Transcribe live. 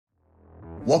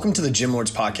Welcome to the Gym Lords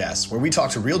Podcast, where we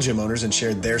talk to real gym owners and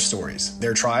share their stories,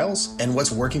 their trials, and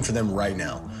what's working for them right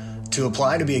now. To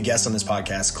apply to be a guest on this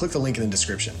podcast, click the link in the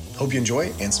description. Hope you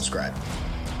enjoy and subscribe.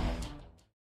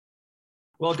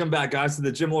 Welcome back, guys, to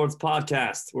the Gym Lords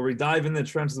Podcast, where we dive in the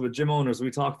trenches with gym owners. We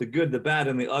talk the good, the bad,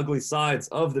 and the ugly sides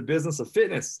of the business of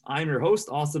fitness. I'm your host,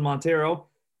 Austin Montero.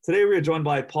 Today, we are joined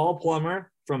by Paul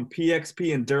Plummer from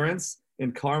PXP Endurance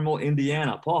in Carmel,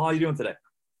 Indiana. Paul, how are you doing today?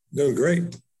 Doing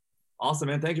great. Awesome,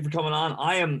 man. Thank you for coming on.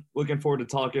 I am looking forward to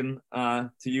talking to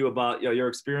you about your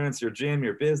experience, your gym,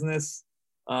 your business.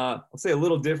 I'll say a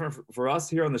little different for us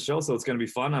here on the show, so it's going to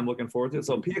be fun. I'm looking forward to it.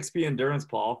 So PXP Endurance,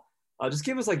 Paul, just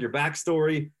give us like your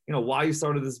backstory, why you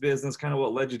started this business, kind of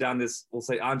what led you down this, we'll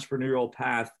say, entrepreneurial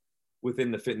path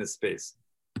within the fitness space.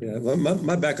 Yeah, well,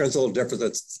 my background's a little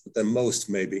different than most,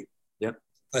 maybe. Yep.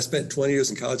 I spent 20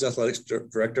 years in college athletics,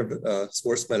 director of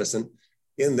sports medicine.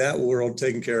 In that world,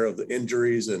 taking care of the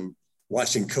injuries and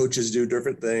watching coaches do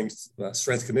different things,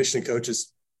 strength conditioning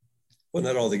coaches, putting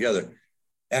that all together.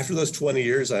 After those 20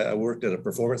 years, I worked at a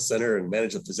performance center and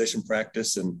managed a physician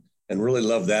practice and really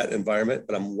loved that environment.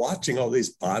 But I'm watching all these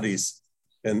bodies,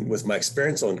 and with my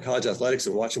experience on college athletics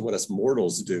and watching what us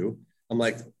mortals do, I'm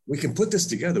like, we can put this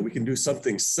together. We can do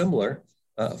something similar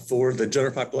for the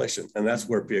general population. And that's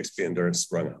where PXP Endurance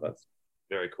sprung out of.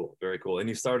 Very cool. Very cool. And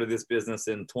you started this business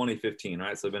in 2015,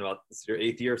 right? So it's been about your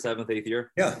eighth year.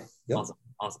 Yeah. Yep.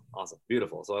 Awesome.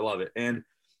 Beautiful. So I love it. And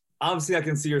obviously I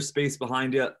can see your space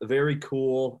behind you. Very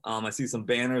cool. I see some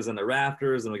banners in the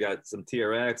rafters, and we got some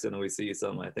TRX, and we see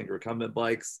some, I think, recumbent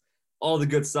bikes, all the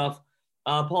good stuff.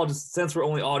 Paul, just since we're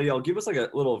only audio, give us like a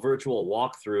little virtual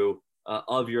walkthrough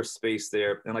of your space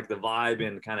there and like the vibe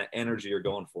and kind of energy you're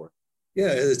going for. Yeah,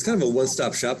 it's kind of a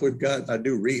one-stop shop. I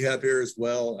do rehab here as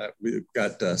well. We've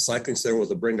got a cycling center where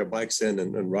they bring their bikes in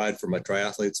and ride for my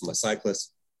triathletes and my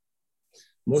cyclists.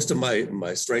 Most of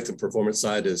my strength and performance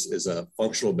side is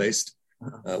functional based.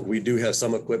 We do have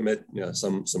some equipment,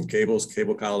 some cables,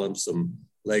 cable columns, some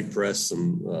leg press,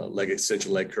 some leg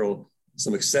extension, leg curl,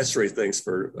 some accessory things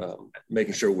for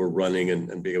making sure we're running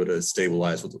and being able to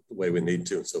stabilize with the way we need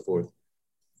to and so forth.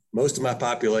 Most of my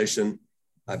population,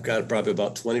 I've got probably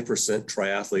about 20%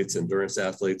 triathletes, endurance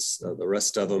athletes. The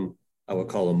rest of them, I would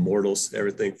call them mortals,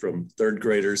 everything from third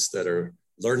graders that are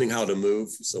learning how to move,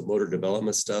 so motor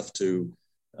development stuff, to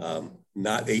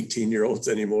not 18-year-olds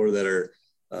anymore that are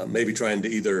maybe trying to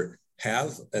either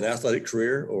have an athletic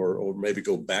career or maybe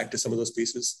go back to some of those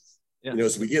pieces. Yeah.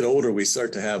 As we get older, we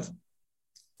start to have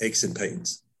aches and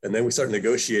pains. And then we start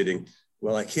negotiating,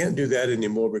 well, I can't do that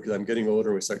anymore because I'm getting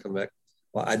older. We start coming back.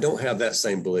 Well, I don't have that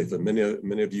same belief, but many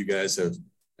of you guys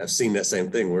have seen that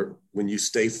same thing where when you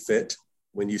stay fit,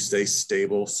 when you stay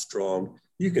stable, strong,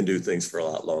 you can do things for a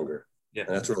lot longer. Yeah,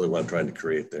 and that's really what I'm trying to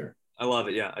create there. I love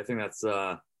it. Yeah, I think that's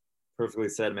perfectly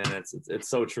said, man. It's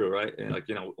so true, right? And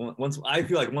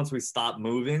once we stop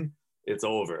moving, it's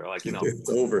over. It's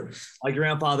over. My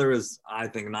grandfather is, I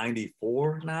think,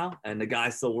 94 now, and the guy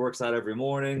still works out every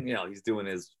morning. He's doing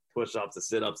his push-ups, his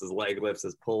sit-ups, his leg lifts,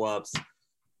 his pull-ups,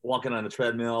 walking on the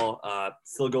treadmill,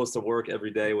 still goes to work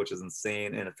every day, which is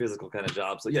insane, and a physical kind of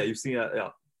job. So yeah, you've seen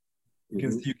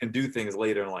you can do things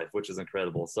later in life, which is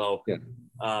incredible. So yeah.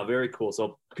 Very cool.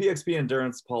 So PXP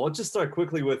Endurance, Paul, let's just start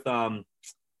quickly with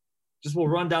we'll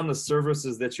run down the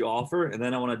services that you offer, and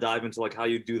then I want to dive into like how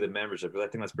you do the membership, because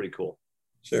I think that's pretty cool.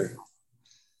 Sure.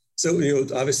 So,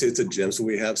 obviously it's a gym, so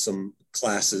we have some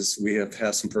classes, we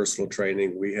have some personal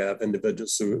training, we have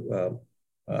individuals who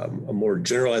more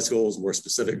generalized goals, more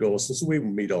specific goals. So we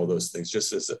meet all those things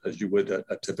just as you would a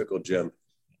typical gym.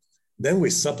 Then we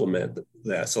supplement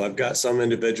that. So I've got some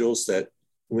individuals that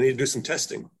we need to do some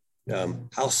testing.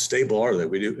 How stable are they?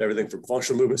 We do everything from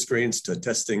functional movement screens to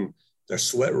testing their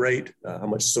sweat rate, how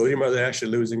much sodium are they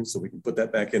actually losing, so we can put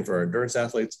that back in for our endurance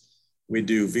athletes. We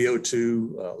do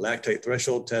VO2, lactate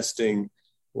threshold testing.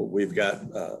 We've got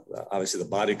obviously the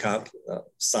body comp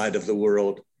side of the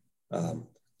world.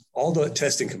 All the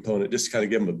testing component, just to kind of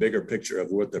give them a bigger picture of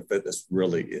what their fitness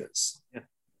really is. Yeah,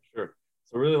 sure.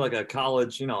 So really like a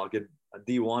college, I'll get a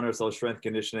D1 or so strength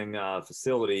conditioning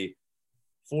facility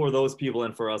for those people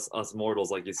and for us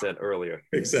mortals, like you said earlier.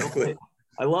 Exactly.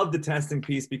 I love the testing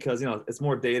piece because, it's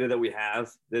more data that we have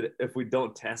that if we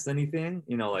don't test anything,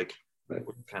 right. We're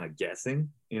kind of guessing,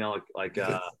 like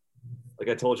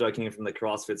I told you, I came from the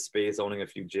CrossFit space, owning a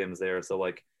few gyms there. So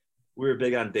we were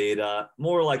big on data,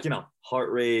 more like,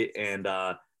 heart rate and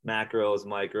macros,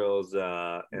 micros,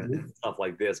 and stuff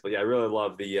like this. But yeah, I really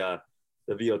love the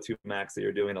VO2 max that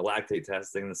you're doing, the lactate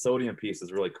testing. The sodium piece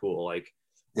is really cool.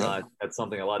 That's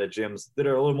something a lot of gyms that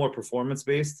are a little more performance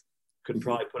based could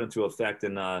probably put into effect.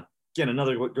 And again,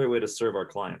 another great way to serve our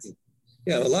clients.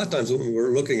 Yeah, a lot of times when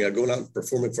we're looking at going out and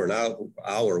performing for an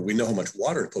hour, we know how much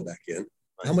water to put back in,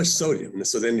 how much sodium. And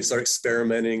so then you start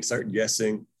experimenting, start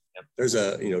guessing. Yep. There's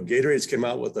Gatorade's came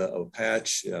out with a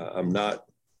patch. I'm not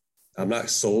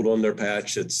sold on their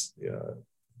patch. It's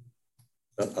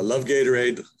I love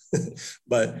Gatorade,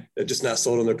 but they're just not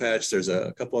sold on their patch. There's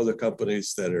a couple other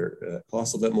companies that are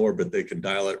cost a bit more, but they can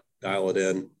dial it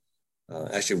in.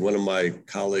 Actually, one of my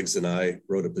colleagues and I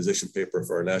wrote a position paper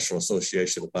for our national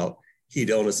association about heat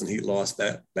illness and heat loss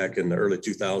back in the early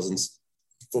 2000s.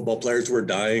 Football players were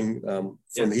dying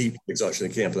from heat exhaustion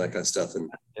in camp and that kind of stuff. And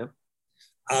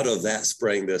out of that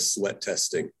sprang this sweat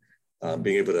testing,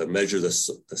 being able to measure the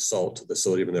salt, the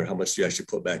sodium in there, how much you actually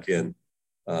put back in.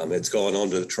 It's gone on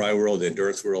to the tri world, the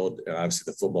endurance world.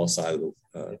 Obviously, the football side of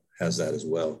it has that as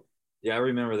well. Yeah, I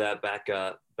remember that back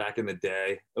in the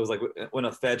day. It was like when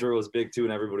ephedra was big too,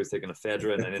 and everybody was taking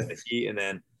ephedra, and then in the heat, and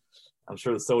then I'm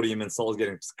sure the sodium and salt is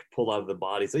getting pulled out of the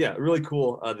body. So yeah, really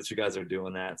cool that you guys are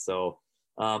doing that. So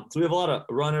we have a lot of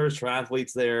runners,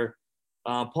 triathletes there.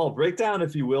 Paul, break down,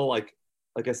 if you will, like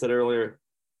I said earlier,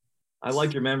 I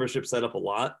like your membership setup a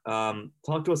lot.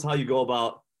 Talk to us how you go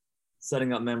about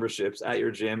setting up memberships at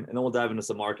your gym, and then we'll dive into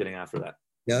some marketing after that.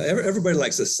 Yeah, everybody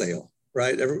likes a sale,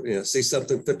 right? See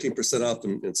something 15% off,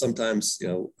 and sometimes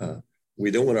we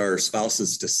don't want our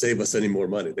spouses to save us any more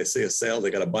money. They see a sale,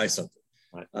 they got to buy something,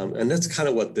 right. And that's kind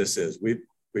of what this is.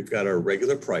 We've got our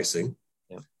regular pricing,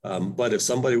 but if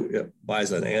somebody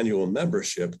buys an annual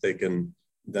membership, they can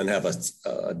then have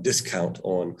a discount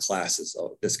on classes, a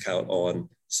discount on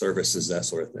services, that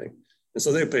sort of thing. And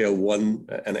so they pay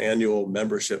an annual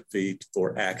membership fee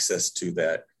for access to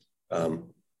that.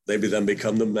 They then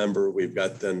become the member. We've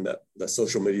got then the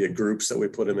social media groups that we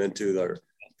put them into, our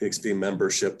PXP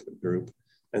membership group.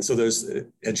 And so there's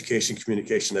education,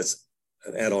 communication, that's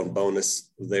an add-on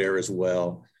bonus there as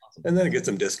well. And then it gets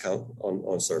them discount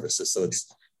on services. So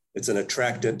it's an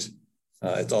attractant.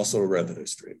 It's also a revenue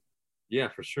stream. Yeah,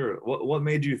 for sure. What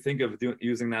made you think of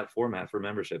using that format for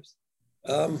memberships?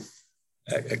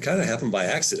 It kind of happened by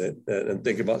accident, and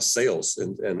think about sales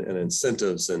and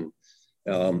incentives. And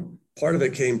part of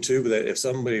it came too that if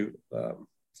somebody, how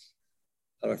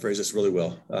do I phrase this really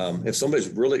well? If somebody's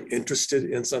really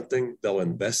interested in something, they'll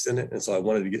invest in it. And so I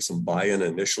wanted to get some buy-in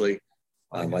initially.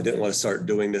 I didn't want to start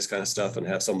doing this kind of stuff and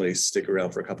have somebody stick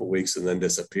around for a couple of weeks and then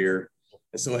disappear.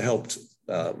 And so it helped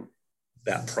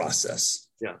that process.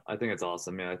 Yeah, I think it's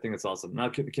awesome. Yeah, I think it's awesome. Now,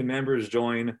 can members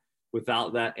join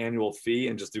without that annual fee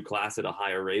and just do class at a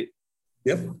higher rate?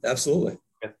 Yep, absolutely.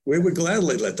 Yeah. We would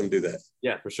gladly let them do that.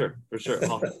 Yeah, for sure.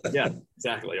 Yeah,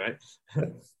 exactly, right?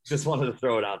 Just wanted to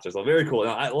throw it out there. So very cool.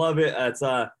 I love it. It's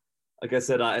like I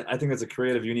said, I think it's a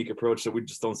creative, unique approach that we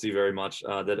just don't see very much.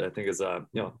 That I think is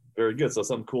very good. So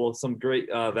something cool, some great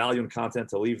value and content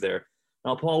to leave there.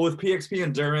 Now, Paul, with PXP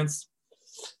Endurance,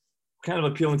 kind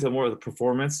of appealing to more of the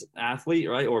performance athlete,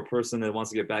 right, or a person that wants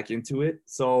to get back into it.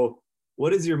 So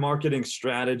what is your marketing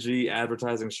strategy,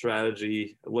 advertising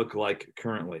strategy look like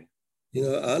currently?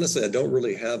 Honestly, I don't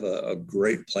really have a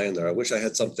great plan there. I wish I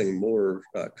had something more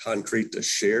concrete to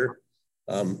share.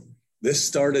 This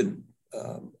started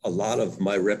a lot of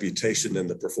my reputation in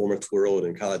the performance world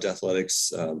and college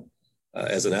athletics.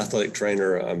 As an athletic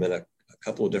trainer, I'm in a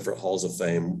couple of different halls of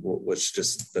fame, which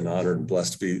just been honored and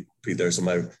blessed to be there. So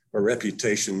my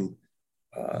reputation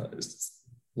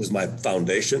was my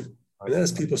foundation. And then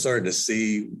as people started to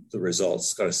see the results,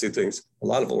 started to see things, a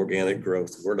lot of organic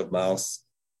growth, word of mouth,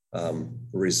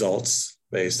 results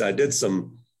based. I did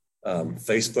some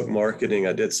Facebook marketing.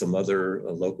 I did some other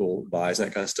local buys,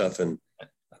 that kind of stuff. And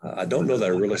I don't know that I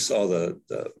really saw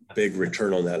the big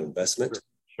return on that investment.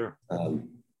 Sure.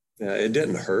 It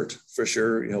didn't hurt for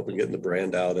sure, helping getting the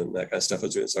brand out and that kind of stuff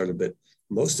as we started. But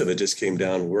most of it just came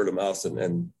down word of mouth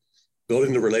and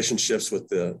building the relationships with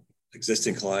the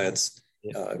existing clients.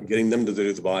 Getting them to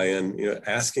do the buy-in,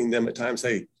 asking them at times,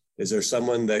 hey, is there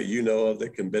someone that you know of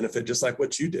that can benefit just like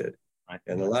what you did? Right.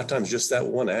 And a lot of times just that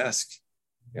one ask.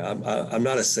 I'm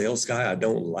not a sales guy. I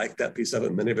don't like that piece of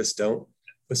it. Many of us don't.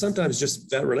 But sometimes just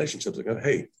that relationship, like,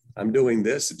 hey, I'm doing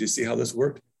this. Do you see how this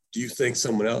worked? Do you think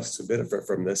someone else could benefit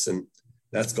from this? And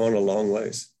that's gone a long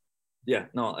ways. Yeah,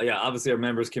 obviously our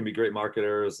members can be great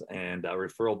marketers, and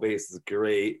referral base is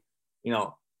great.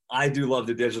 I do love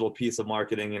the digital piece of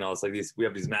marketing. It's like we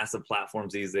have these massive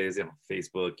platforms these days,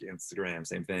 Facebook, Instagram,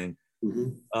 same thing.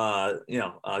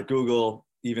 Mm-hmm. Google,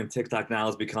 even TikTok now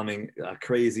is becoming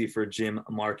crazy for gym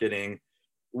marketing.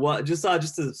 Just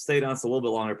to stay down a little bit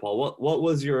longer, Paul, what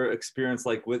was your experience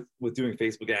like with doing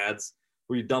Facebook ads?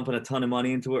 Were you dumping a ton of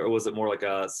money into it, or was it more like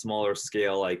a smaller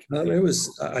scale? I did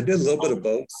a little bit of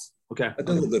both. Okay. I did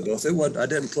a little bit of both. I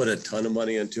didn't put a ton of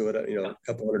money into it, a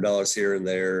couple $100 here and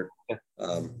there.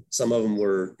 Okay. Some of them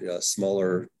were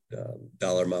smaller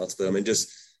dollar amounts, but I mean,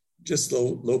 just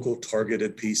local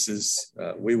targeted pieces.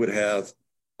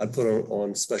 I'd put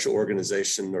on special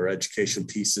organization or education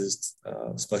pieces,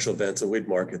 special events, and we'd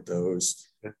market those.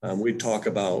 Okay. We'd talk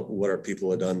about what our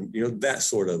people had done, that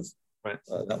sort of, right.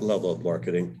 That level of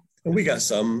marketing. And we got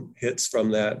some hits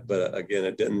from that, but again,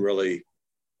 it didn't really,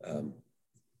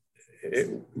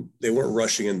 they weren't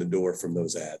rushing in the door from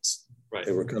those ads. Right.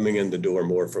 They were coming in the door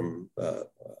more from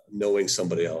knowing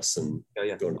somebody else and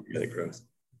going to organic growth.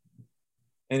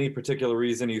 Any particular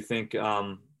reason you think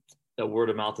that word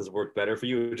of mouth has worked better for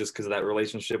you, just because of that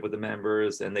relationship with the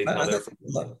members and they know their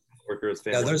workers,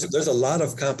 family? Yeah, there's a lot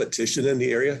of competition in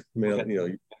the area. I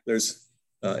mean, there's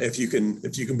if you can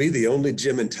be the only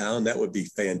gym in town, that would be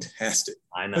fantastic.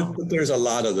 I know. But there's a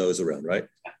lot of those around, right?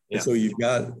 Yeah. And so you've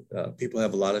got people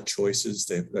have a lot of choices.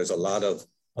 There's a lot of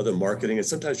other marketing, and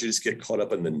sometimes you just get caught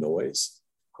up in the noise.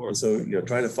 Of course. And so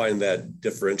trying to find that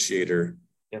differentiator.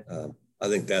 Yep. I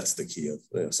think that's the key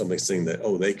of somebody saying that,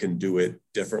 they can do it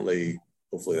differently.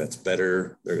 Hopefully that's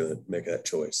better. They're going to make that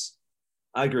choice.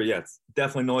 I agree. Yeah, it's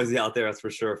definitely noisy out there. That's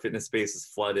for sure. Fitness space is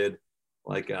flooded.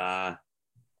 I'm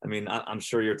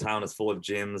sure your town is full of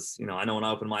gyms. I know when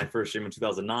I opened my first gym in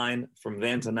 2009, from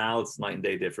then to now, it's night and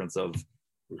day difference of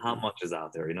how much is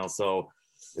out there, So,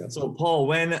 yeah. So Paul,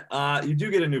 when you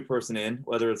do get a new person in,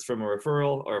 whether it's from a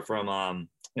referral or from,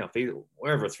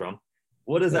 wherever it's from,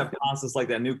 what is that process like,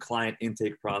 that new client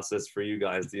intake process for you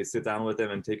guys? Do you sit down with them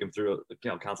and take them through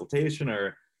a consultation?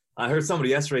 Or I heard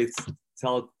somebody yesterday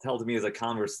tell to me as a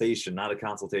conversation, not a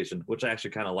consultation, which I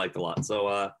actually kind of liked a lot.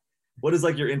 So what is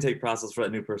like your intake process for that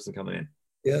new person coming in?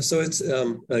 Yeah, so it's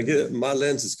again, my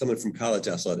lens is coming from college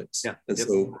athletics. Yeah. And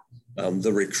so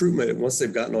the recruitment, once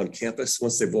they've gotten on campus,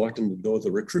 once they've walked in the door,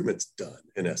 the recruitment's done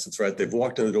in essence, right? They've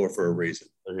walked in the door for a reason.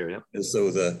 Here, yeah. And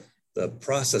so the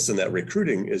process in that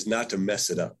recruiting is not to mess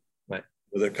it up. Right.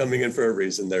 They're coming in for a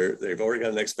reason. They've already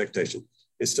got an expectation.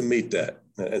 It's to meet that.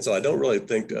 And so I don't really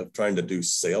think of trying to do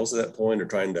sales at that point or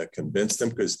trying to convince them,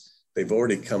 because they've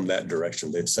already come that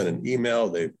direction. They've sent an email,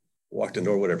 they've walked in the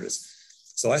door, whatever it is.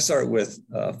 So I start with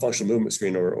a functional movement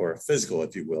screen or a physical,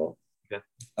 if you will. Okay.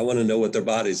 I want to know what their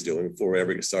body's doing before we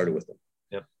ever get started with them.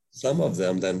 Yep. Some of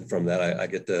them, then from that, I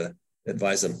get to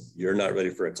advise them, you're not ready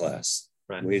for a class.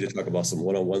 Right. We need to talk about some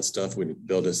one-on-one stuff. We need to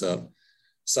build this up.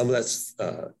 Some of that's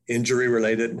injury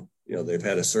related. They've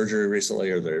had a surgery recently,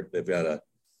 or they've got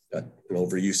an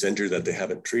overuse injury that they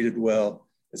haven't treated well.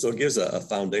 And so it gives a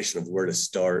foundation of where to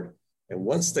start. And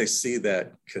once they see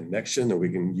that connection, and we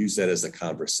can use that as a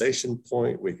conversation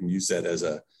point, we can use that as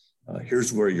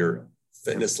here's where your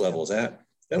fitness level is at,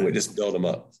 then we just build them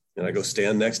up. And I go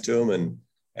stand next to them and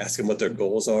ask them what their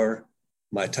goals are.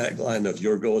 My tagline of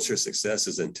your goals, your success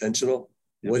is intentional.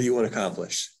 What do you want to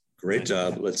accomplish? Great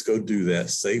job. Let's go do that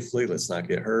safely. Let's not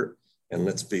get hurt, and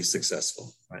let's be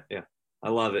successful. Right. Yeah. I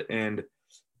love it. And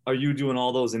are you doing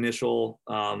all those initial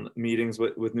meetings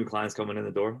with new clients coming in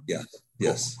the door? Yeah. Cool.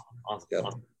 Yes. Awesome. Yeah.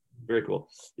 Awesome. Very cool.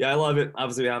 Yeah, I love it.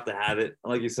 Obviously, we have to have it.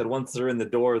 Like you said, once they're in the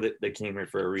door, they came here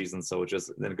for a reason. So it's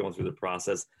just then going through the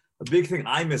process. A big thing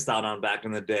I missed out on back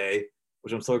in the day,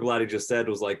 which I'm so glad he just said,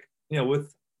 was like,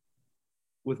 with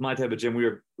my type of gym, we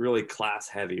were really class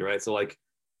heavy, right? So like,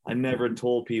 I never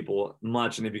told people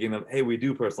much in the beginning of, hey, we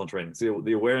do personal training. So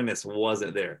the awareness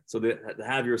wasn't there. So to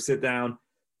have your sit down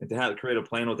and to create a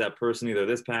plan with that person, either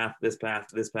this path, this path,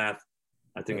 this path,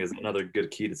 I think is another good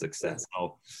key to success.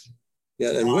 So,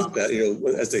 yeah, and with that,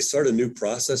 as they start a new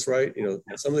process, right?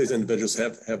 Some of these individuals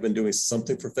have been doing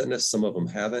something for fitness. Some of them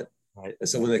haven't. Right. And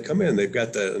so when they come in, they've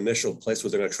got the initial place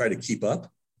where they're going to try to keep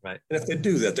up. Right. And if they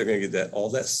do that, they're going to get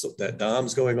that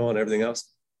DOMS going on, everything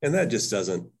else, and that just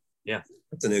doesn't. Yeah.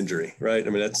 That's an injury, right? I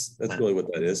mean, that's really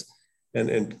what that is,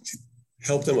 and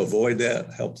help them avoid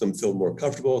that. Help them feel more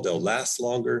comfortable. They'll last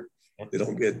longer. They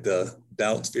don't get the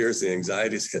doubts, fears, the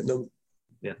anxieties hitting them.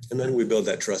 Yeah. And then we build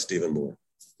that trust even more.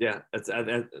 Yeah, that's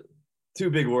two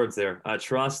big words there.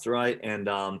 Trust, right? And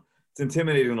it's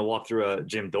intimidating to walk through a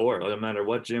gym door. No matter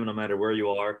what gym, no matter where you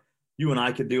are. You and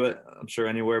I could do it, I'm sure,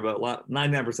 anywhere, but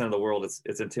 99% of the world,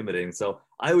 it's intimidating. So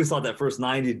I always thought that first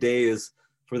 90 days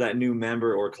for that new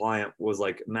member or client was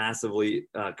like massively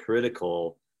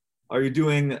critical. Are you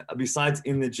doing, besides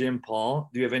in the gym, Paul,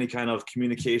 do you have any kind of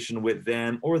communication with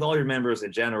them or with all your members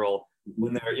in general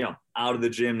when they're, out of the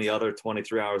gym the other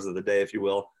 23 hours of the day, if you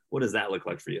will? What does that look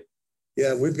like for you?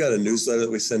 Yeah, we've got a newsletter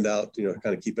that we send out,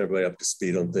 kind of keep everybody up to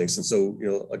speed on things. And so,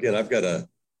 again, I've got a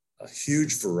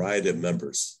huge variety of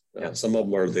members. Some of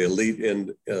them are the elite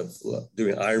in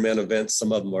doing Ironman events.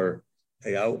 Some of them are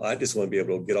hey, I just want to be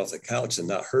able to get off the couch and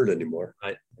not hurt anymore.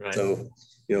 Right. So,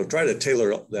 try to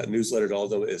tailor that newsletter to all of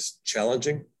them is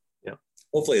challenging. Yeah.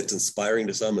 Hopefully it's inspiring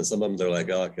to some, and some of them, they're like,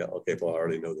 oh, okay, well, I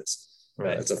already know this.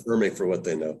 Right. It's affirming for what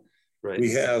they know. Right.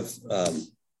 We have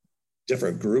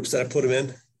different groups that I put them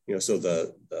in. So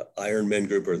the Ironman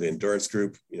group or the endurance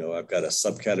group, I've got a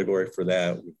subcategory for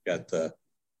that. We've got the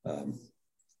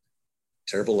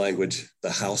terrible language,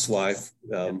 the housewife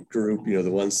group, the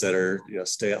ones that are,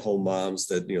 stay-at-home moms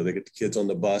that, they get the kids on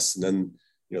the bus and then,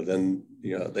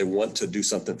 they want to do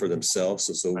something for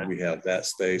themselves. So right. We have that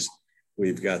space.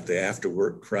 We've got the after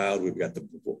work crowd. We've got the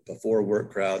before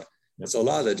work crowd. And so a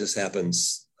lot of that just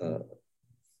happens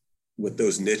with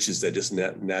those niches that just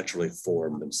naturally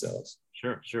form themselves.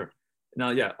 Sure.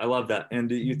 No, yeah, I love that.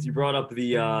 And you brought up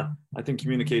I think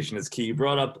communication is key. You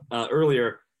brought up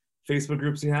earlier Facebook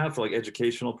groups you have for like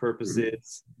educational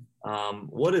purposes. Mm-hmm.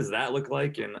 What does that look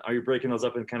like? And are you breaking those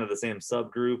up in kind of the same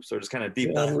subgroups or just kind of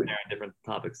deep dive in there on different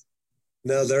topics?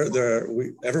 No,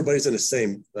 everybody's in the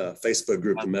same Facebook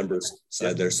group, the members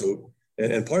side there. So,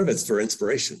 and part of it's for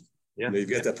inspiration. Yeah. You've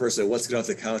got that person that wants to get off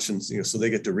the couch and, so they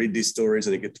get to read these stories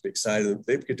and they get to be excited.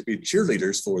 They get to be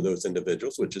cheerleaders for those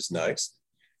individuals, which is nice.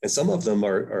 And some of them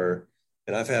are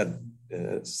and I've had,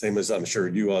 same as I'm sure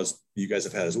you guys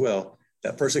have had as well,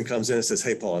 that person comes in and says,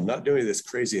 hey, Paul, I'm not doing this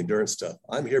crazy endurance stuff.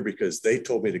 I'm here because they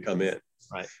told me to come in.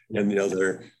 Right. And,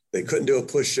 they couldn't do a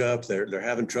push-up. They're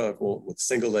having trouble with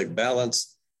single leg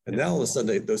balance. And now all of a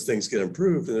sudden those things get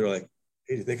improved. And they're like,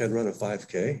 hey, do you think I'd run a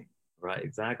 5K? Right,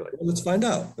 exactly. Well, let's find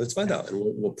out. And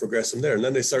we'll progress from there. And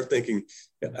then they start thinking,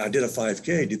 I did a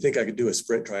 5K. Do you think I could do a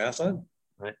sprint triathlon?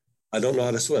 Right. I don't know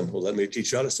how to swim. Well, let me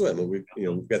teach you how to swim. And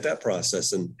we've got that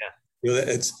process. And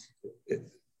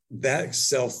that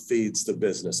self feeds the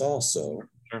business also.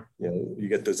 Sure. You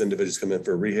get those individuals come in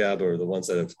for rehab or the ones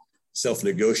that have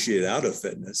self-negotiated out of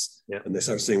fitness, and they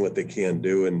start seeing what they can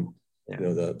do. And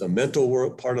the mental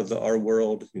world part of our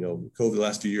world, COVID the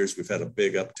last few years, we've had a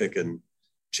big uptick in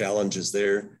challenges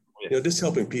there. Just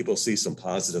helping people see some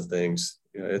positive things.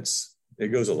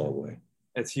 It goes a long way.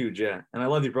 It's huge, yeah. And I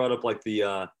love you brought up like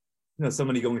the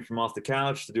somebody going from off the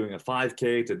couch to doing a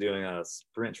 5K to doing a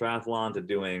sprint triathlon to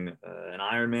doing an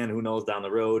Ironman. Who knows down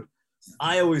the road?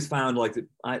 I always found like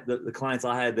the clients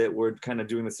I had that were kind of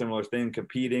doing the similar thing,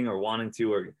 competing or wanting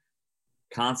to or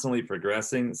constantly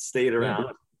progressing, stayed around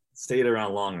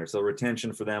longer. So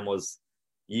retention for them was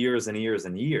years and years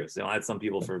and years. I had some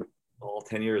people for all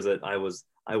 10 years that I was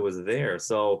there.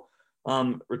 So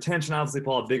retention, obviously,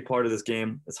 Paul, a big part of this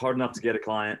game. It's hard enough to get a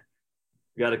client.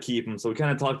 We got to keep them. So we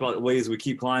kind of talked about ways we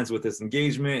keep clients with this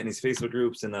engagement and these Facebook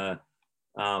groups and the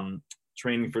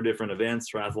training for different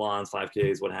events, triathlons,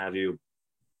 5Ks, what have you.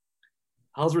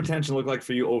 How's retention look like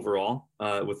for you overall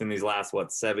within these last,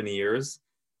 7 years?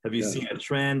 Have you seen a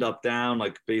trend up, down,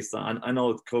 like based on, I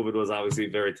know COVID was obviously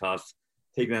very tough,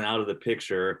 taking that out of the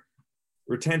picture.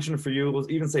 Retention for you, was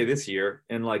even say this year,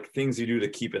 and like things you do to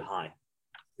keep it high.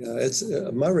 Yeah, it's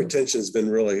my retention has been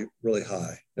really, really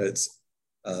high. It's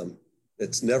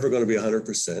never going to be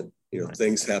 100%. Right.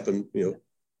 Things happen,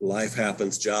 life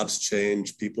happens, jobs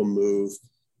change, people move,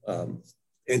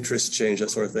 interests change, that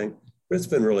sort of thing. But it's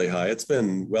been really high. It's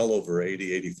been well over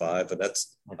 80, 85. And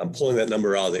I'm pulling that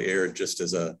number out of the air just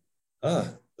as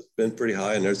it's been pretty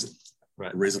high. And there's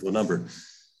a reasonable number.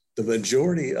 The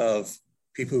majority of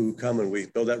people who come and we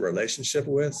build that relationship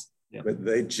with, but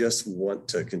they just want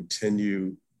to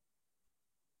continue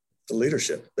the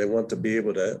leadership. They want to be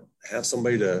able to have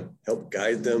somebody to help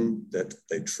guide them that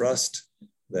they trust,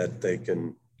 that they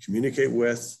can communicate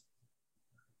with,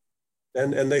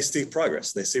 and they see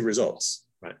progress, they see results.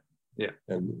 Right. Yeah.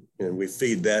 And we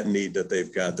feed that need that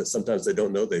they've got, that sometimes they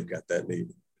don't know they've got that need.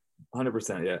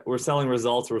 100%. Yeah. We're selling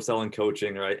results. We're selling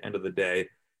coaching, right? End of the day.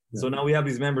 Yeah. So now we have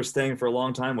these members staying for a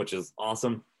long time, which is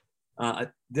awesome.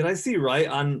 Did I see right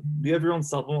on, do you have your own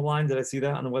supplement line? Did I see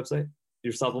that on the website?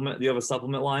 Your supplement, do you have a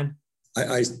supplement line?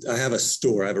 I have a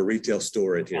store. I have a retail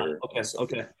store in here.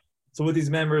 Okay. So with these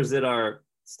members that are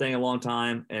staying a long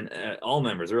time, and all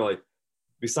members really,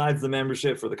 besides the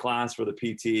membership for the class, for the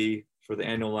PT, for the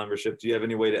annual membership, do you have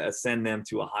any way to ascend them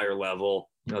to a higher level,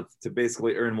 to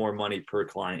basically earn more money per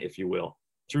client, if you will,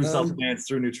 through supplements,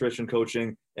 through nutrition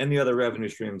coaching, and the other revenue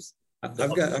streams?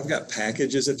 I've got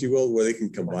packages, if you will, where they can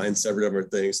combine several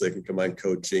different things. They can combine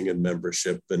coaching and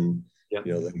membership, and they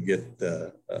can get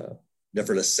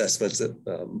different assessments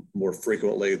that more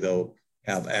frequently. They'll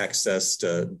have access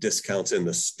to discounts in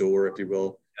the store, if you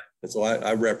will. And so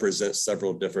I represent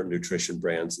several different nutrition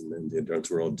brands in the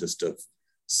endurance world, just to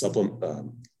supplement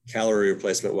calorie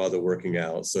replacement while they're working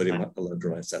out, sodium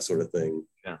electrolytes, that sort of thing.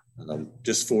 Yeah.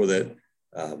 Just for that.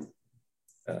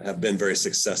 have been very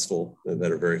successful,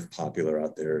 that are very popular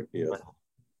out there,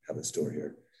 have a store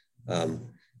here.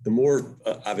 The more,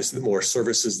 obviously, the more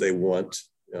services they want.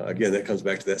 Again, that comes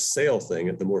back to that sale thing.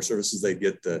 And the more services they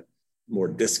get, the more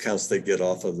discounts they get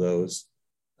off of those.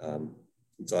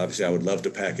 So obviously, I would love to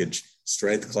package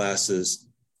strength classes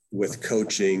with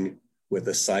coaching, with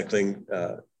a cycling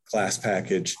class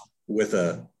package, with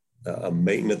a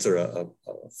maintenance or a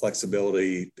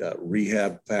flexibility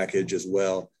rehab package as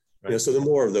well. Right. So the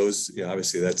more of those,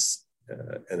 obviously that's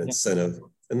an incentive.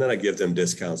 And then I give them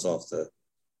discounts off the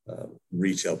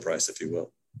retail price, if you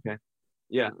will. Okay.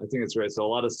 Yeah, I think it's great. So a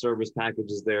lot of service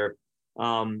packages there.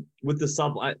 With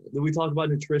the did we talk about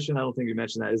nutrition? I don't think you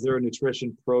mentioned that. Is there a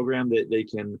nutrition program that they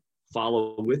can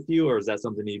follow with you, or is that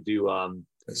something you do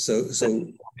so on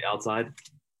the outside?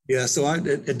 Yeah, so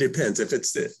it depends. If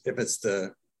it's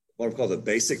the what we call the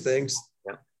basic things,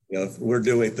 if we're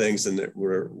doing things and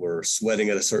we're sweating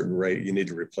at a certain rate, you need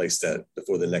to replace that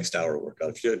before the next hour workout.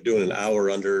 If you're doing an hour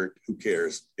under, who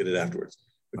cares? Get it afterwards.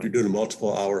 If you're doing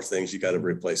multiple hour things, you got to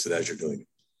replace it as you're doing it.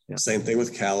 Yeah. Same thing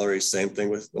with calories, same thing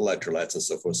with electrolytes and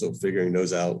so forth. So figuring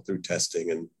those out through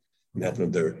testing and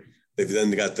helping them there. They've then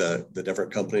got the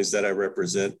different companies that I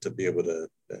represent to be able to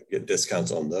get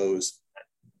discounts on those.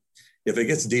 If it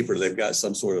gets deeper, they've got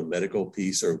some sort of medical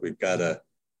piece, or they've got a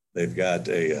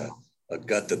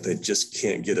gut that they just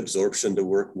can't get absorption to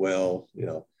work well.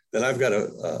 Then I've got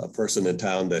a person in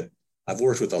town that I've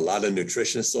worked with a lot of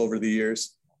nutritionists over the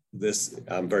years.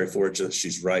 I'm very fortunate.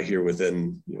 She's right here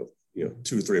within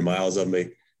 2 or 3 miles of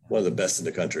me, one of the best in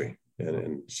the country,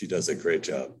 and she does a great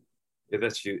job. Yeah,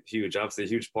 that's huge. Obviously, a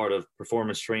huge part of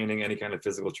performance training, any kind of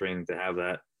physical training, to have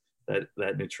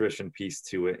that nutrition piece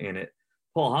to it in it.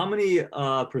 Paul, how many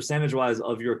percentage-wise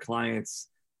of your clients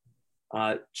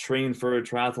train for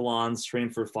triathlons, train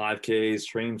for 5Ks,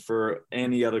 train for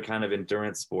any other kind of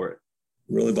endurance sport?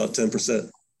 Really, about 10%.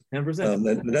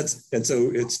 10%. And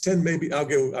so it's 10, maybe I'll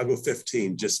go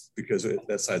 15, just because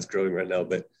that side's growing right now.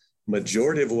 But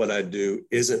majority of what I do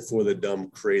isn't for the dumb,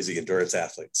 crazy endurance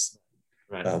athletes.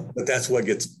 Right. But that's what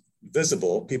gets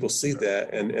visible. People see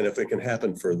that, and if it can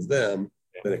happen for them,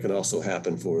 then it can also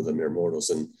happen for the mere mortals.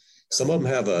 And some of them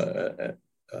have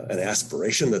an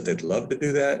aspiration that they'd love to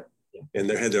do that. In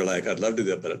their head, they're like, I'd love to do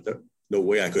that, but there's no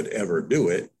way I could ever do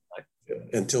it,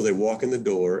 until they walk in the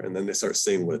door, and then they start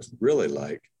seeing what it's really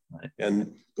like. Right.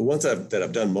 And the ones that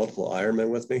I've done multiple Ironman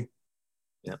with me,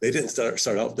 they didn't start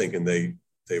out thinking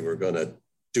they were going to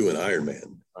do an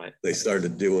Ironman. Right. They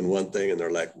started doing one thing, and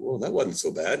they're like, well, that wasn't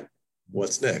so bad.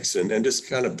 What's next? And just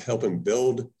kind of help them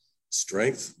build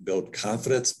strength, build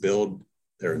confidence, build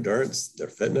their endurance, their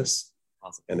fitness.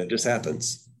 Awesome. And it just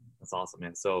happens. That's awesome,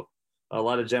 man. So a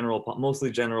lot of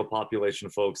mostly general population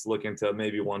folks looking to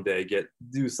maybe one day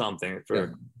do something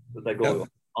for that goal. Yeah.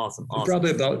 Awesome.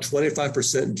 Probably about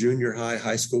 25% junior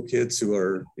high school kids who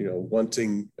are,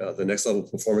 wanting the next level of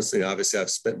performance. Obviously, I've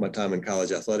spent my time in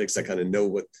college athletics. I kind of know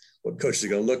what coaches are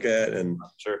going to look at. And,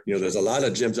 there's a lot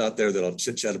of gyms out there that'll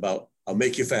chit chat about, I'll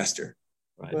make you faster.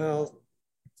 Right. Well,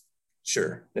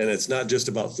 sure. And it's not just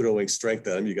about throwing strength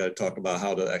at them. You got to talk about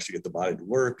how to actually get the body to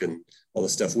work and all the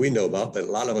stuff we know about, but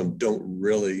a lot of them don't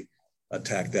really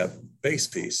attack that base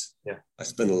piece. Yeah. I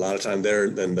spend a lot of time there.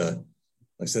 Then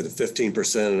like I said, the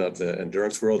 15% of the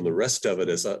endurance world, and the rest of it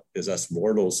is us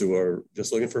mortals who are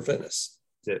just looking for fitness.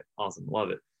 That's it. Awesome. Love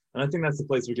it. And I think that's the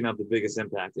place we can have the biggest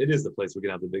impact. It is the place we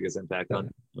can have the biggest impact on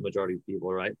the majority of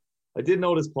people, right? I did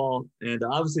notice, Paul, and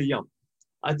obviously,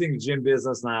 I think gym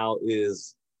business now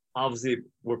is obviously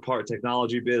we're part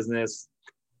technology business,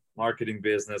 marketing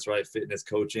business, right? Fitness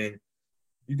coaching.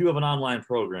 You do have an online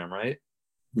program, right?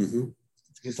 Mm-hmm. Can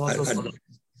you talk to us about that?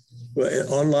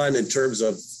 Well, online in terms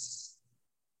of,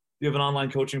 you have an online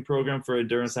coaching program for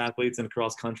endurance athletes and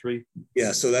cross country?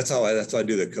 Yeah, so that's how I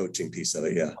do the coaching piece of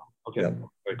it. Yeah. Okay. Yeah.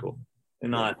 Very cool.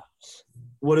 And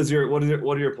what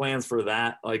are your plans for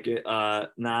that? Like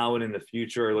now and in the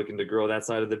future, are you looking to grow that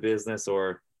side of the business,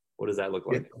 or what does that look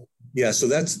like? Yeah. So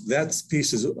that's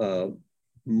pieces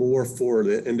more for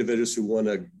the individuals who want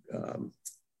to,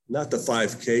 not the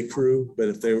 5K crew, but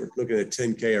if they were looking at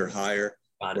 10K or higher,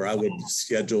 where I would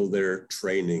schedule their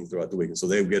training throughout the weekend. So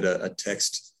they would get a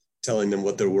text telling them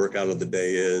what their workout of the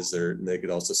day is, and they could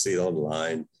also see it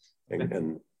online.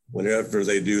 And whenever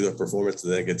they do the performance,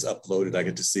 then it gets uploaded. I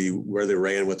get to see where they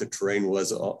ran, what the terrain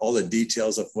was, all the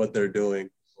details of what they're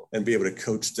doing, and be able to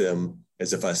coach them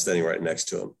as if I was standing right next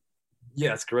to them.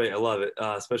 Yeah, it's great. I love it,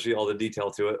 especially all the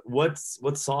detail to it. What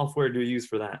software do you use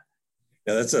for that?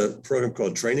 Yeah, that's a program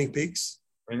called Training Peaks.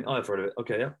 Oh, I've heard of it.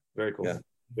 Okay, yeah, very cool. Yeah.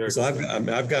 So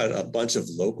I've got a bunch of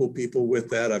local people with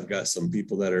that. I've got some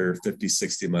people that are 50,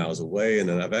 60 miles away. And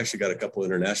then I've actually got a couple of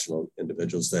international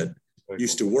individuals that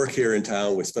used to work here in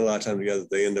town. We spent a lot of time together.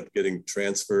 They end up getting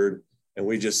transferred, and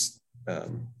we just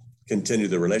continue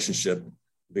the relationship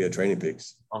via Training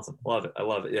Peaks. Awesome. Love it. I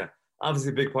love it. Yeah.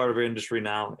 Obviously a big part of our industry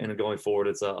now, and going forward,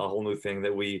 it's a whole new thing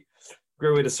that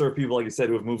great way to serve people, like you said,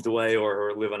 who have moved away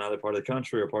or live on another part of the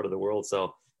country or part of the world.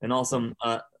 So an awesome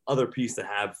other piece to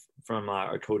have from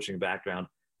our coaching background.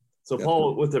 So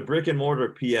Paul, with the brick and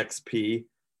mortar PXP,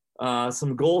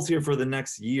 some goals here for the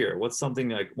next year. What's something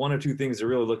like one or two things you're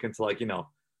really looking to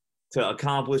to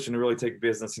accomplish and to really take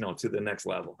business, to the next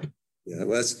level? Yeah,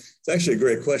 well, it's actually a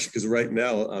great question, because right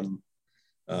now,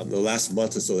 the last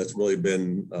month or so, that's really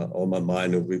been on my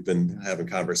mind, and we've been having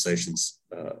conversations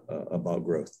about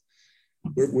growth.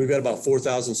 We've got about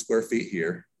 4,000 square feet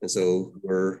here, and so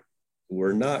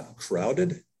we're not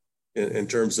crowded in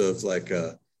terms of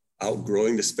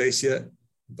outgrowing the space yet,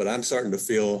 but I'm starting to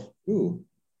feel,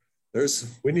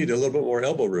 we need a little bit more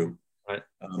elbow room. Right.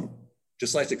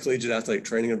 Just like the collegiate athletic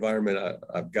training environment,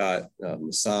 I've got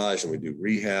massage, and we do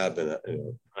rehab, and a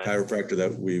chiropractor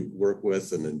that we work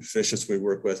with, and a nutritionist we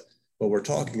work with. But we're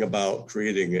talking about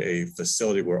creating a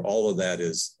facility where all of that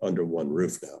is under one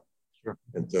roof now. Sure.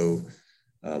 And so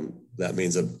that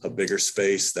means a bigger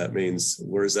space. That means,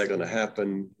 where is that going to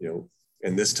happen?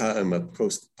 In this time of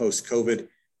post-COVID,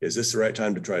 is this the right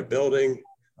time to try building?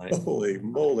 Right. Holy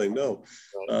moly, no.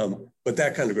 But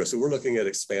that kind of growth. So we're looking at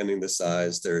expanding the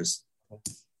size. There's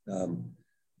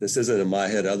this isn't in my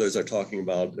head. Others are talking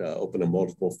about opening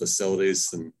multiple facilities,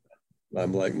 and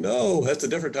I'm like, no, that's a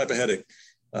different type of headache.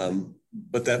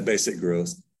 But that basic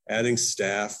growth, adding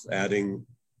staff, adding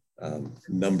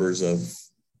numbers of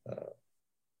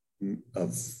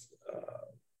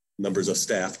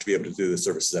staff to be able to do the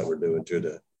services that we're doing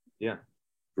to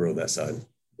grow that side.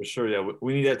 For sure, yeah.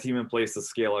 We need that team in place to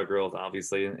scale our growth,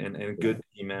 obviously, and good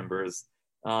team members.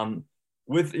 And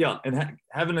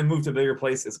having to move to a bigger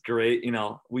place is great.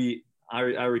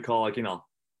 I recall,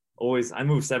 always, I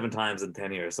moved 7 times in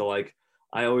 10 years. So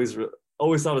I always thought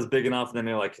it was big enough. And then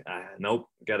they're like, nope,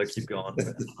 got to keep going.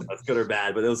 That's good or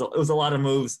bad. But it was a lot of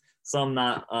moves, some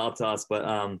not up to us.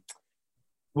 But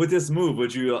with this move,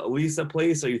 would you lease a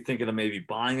place? Are you thinking of maybe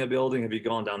buying a building? Have you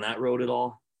gone down that road at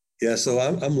all? Yeah, so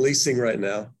I'm leasing right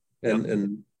now,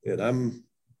 and I'm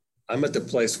at the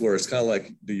place where it's kind of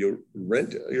like, do you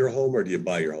rent your home or do you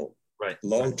buy your home? Right.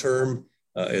 Long term,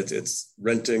 it's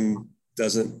renting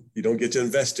you don't get to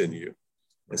invest in you,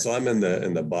 and so I'm in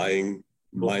the buying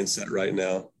mindset right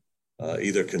now,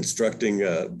 either constructing,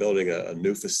 building a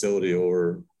new facility,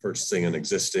 or purchasing an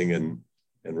existing and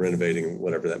renovating,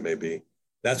 whatever that may be.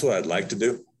 That's what I'd like to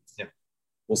do. Yeah.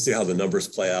 We'll see how the numbers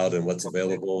play out and what's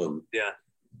available. And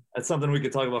that's something we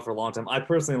could talk about for a long time. I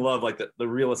personally love the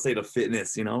real estate of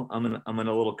fitness. I'm in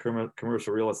a little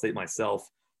commercial real estate myself.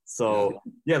 So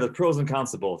the pros and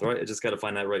cons to both, right? I just got to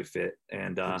find that right fit.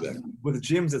 And exactly. With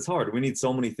gyms, it's hard. We need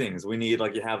so many things. We need,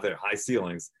 like you have there, high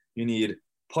ceilings. You need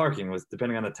parking,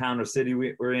 depending on the town or city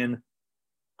we're in,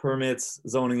 permits,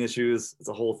 zoning issues. It's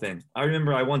a whole thing. I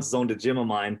remember I once zoned a gym of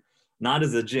mine, not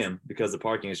as a gym because of the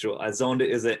parking issue. I zoned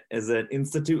it as an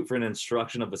institute for an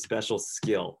instruction of a special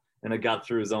skill. And it got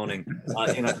through zoning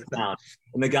in our town.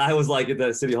 And the guy was like, at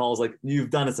the city hall, was like, you've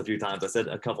done this a few times. I said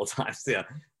a couple of times, yeah.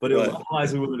 But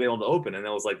otherwise we wouldn't be able to open. And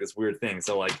that was like this weird thing.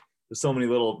 So there's so many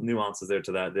little nuances there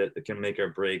to that can make or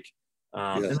break.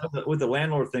 And with the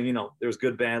landlord thing, there's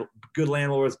good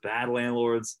landlords, bad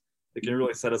landlords that can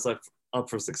really set us up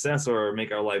for success or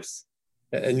make our lives.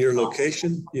 And your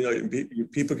location,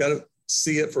 people got to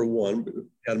see it for one,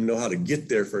 got to know how to get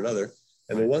there for another.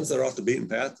 And the ones that are off the beaten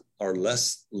path are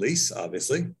less lease,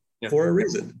 obviously, for a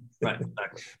reason. Right.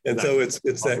 Exactly. And so it's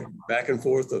that back and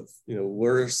forth of,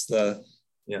 where's the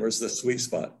sweet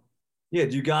spot? Yeah.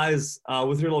 Do you guys,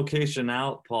 with your location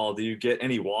now, Paul, do you get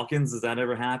any walk-ins? Does that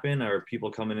ever happen? Or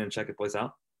people coming in and check the place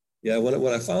out? Yeah.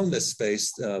 When I found this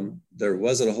space, there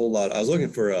wasn't a whole lot. I was looking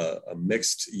for a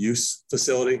mixed use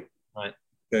facility. Right.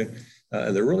 Okay.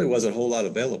 And there really wasn't a whole lot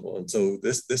available. And so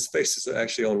this space is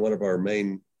actually on one of our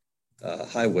main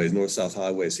highways, north-south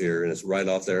highways here, and it's right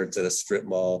off there. It's at a strip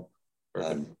mall,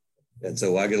 and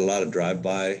so I get a lot of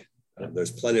drive-by. There's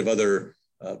plenty of other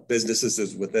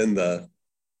businesses within the.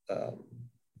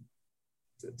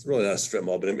 It's really not a strip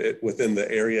mall, but within the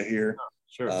area here.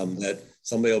 Sure. That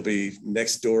somebody will be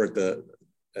next door at the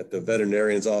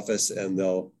veterinarian's office, and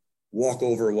they'll walk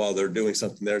over while they're doing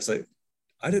something there. It's like,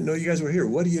 I didn't know you guys were here.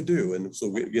 What do you do? And so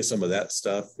we get some of that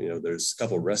stuff. There's a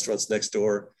couple of restaurants next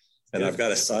door. And I've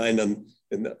got a sign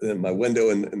in my window,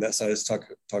 and that sign is talk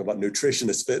about nutrition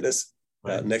is fitness.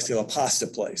 Right. next to a pasta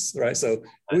place, right? So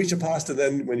we eat a pasta,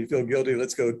 then when you feel guilty,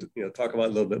 let's go, talk about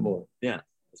it a little bit more. Yeah,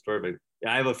 that's perfect.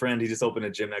 Yeah, I have a friend, he just opened a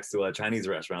gym next to a Chinese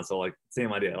restaurant. So like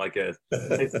same idea, like a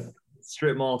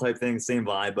strip mall type thing, same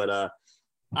vibe. But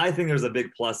I think there's a big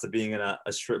plus of being in a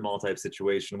strip mall type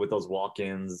situation with those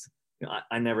walk-ins.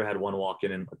 I never had one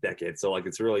walk-in a decade. So like,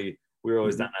 we were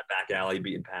always down that back alley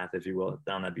beaten path, if you will,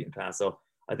 down that beaten path. So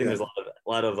I think there's a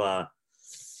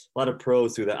lot of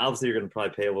pros to that. Obviously, you're going to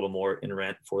probably pay a little more in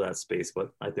rent for that space, but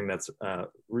I think that's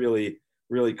really,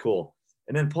 really cool.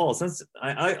 And then, Paul, since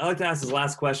I like to ask this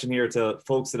last question here to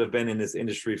folks that have been in this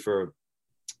industry for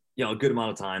a good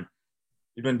amount of time.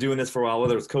 You've been doing this for a while,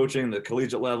 whether it's coaching the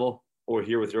collegiate level or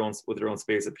here with your own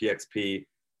space at PXP.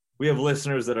 We have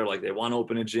listeners that are like, they want to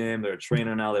open a gym, they're a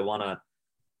trainer now,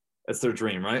 that's their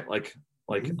dream, right? Like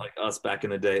us back in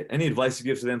the day. Any advice you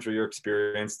give to them through your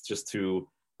experience, just to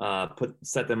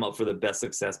set them up for the best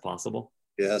success possible?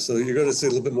 Yeah, so you're going to see a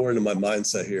little bit more into my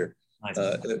mindset here. Nice.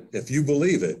 If you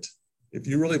believe it, if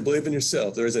you really believe in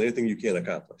yourself, there isn't anything you can't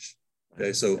accomplish.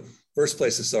 Okay, so first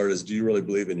place to start is, do you really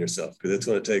believe in yourself? Because it's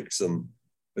going to take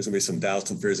there's going to be some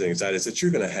doubts and fears and anxieties that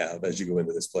you're going to have as you go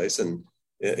into this place. And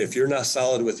if you're not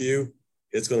solid with you,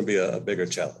 it's going to be a bigger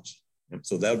challenge.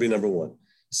 So that would be number one.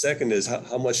 Second is,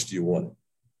 how much do you want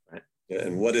it? Right.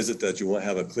 And what is it that you want?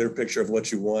 Have a clear picture of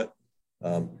what you want,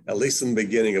 at least in the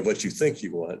beginning of what you think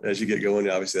you want. As you get going,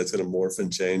 obviously that's going to morph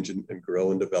and change and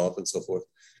grow and develop and so forth.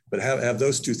 But have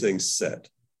those two things set,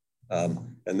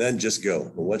 and then just go.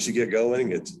 And once you get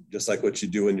going, it's just like what you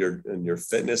do in your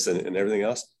fitness and everything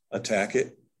else. Attack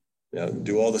it.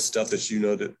 Do all the stuff that you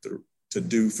know to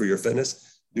do for your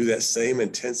fitness. Do that same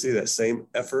intensity, that same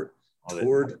effort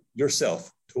toward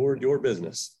yourself, toward your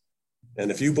business. And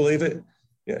if you believe it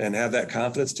and have that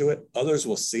confidence to it, others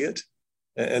will see it.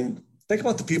 And think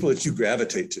about the people that you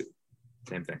gravitate to.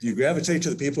 Same thing. Do you gravitate to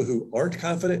the people who aren't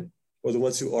confident or the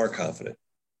ones who are confident?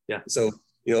 Yeah. So,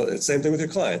 it's the same thing with your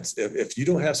clients. If you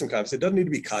don't have some confidence, it doesn't need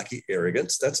to be cocky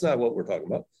arrogance. That's not what we're talking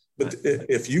about. But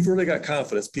if you've really got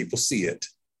confidence, people see it.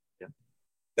 Yeah.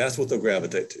 That's what they'll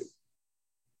gravitate to.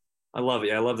 I love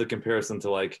it. I love the comparison to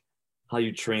like how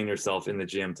you train yourself in the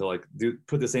gym to like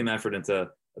put the same effort into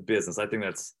a business. I think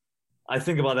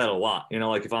about that a lot.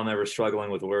 Like if I'm ever struggling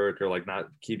with work or like not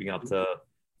keeping up to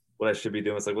what I should be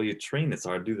doing, it's like, well, you train this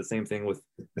hard. Do the same thing with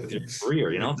your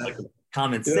career. Like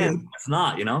common sense. It's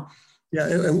not. Yeah,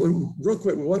 and real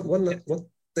quick, one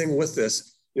thing with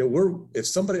this, if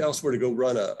somebody else were to go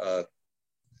run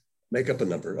make up a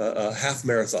number, a half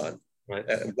marathon, right,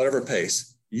 at whatever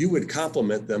pace, you would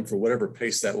compliment them for whatever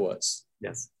pace that was.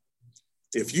 Yes.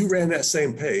 If you ran that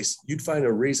same pace, you'd find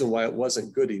a reason why it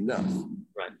wasn't good enough.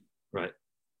 Right.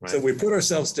 So we put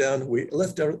ourselves down, we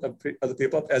lift other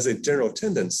people up as a general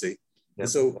tendency. Yeah. And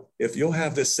so if you'll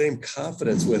have this same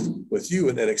confidence with you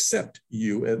and accept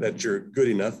you and that you're good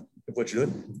enough at what you're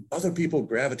doing, other people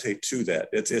gravitate to that.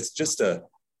 It's just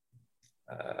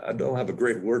I don't have a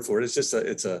great word for it. It's just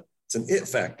it's an it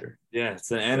factor. Yeah,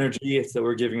 it's an energy that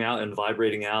we're giving out and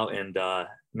vibrating out and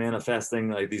manifesting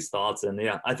like these thoughts. And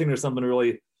yeah, I think there's something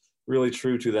really, really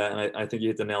true to that. And I think you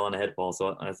hit the nail on the head, Paul.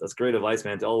 So that's great advice,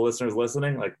 man. To all the listeners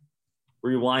listening, like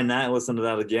rewind that and listen to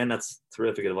that again. That's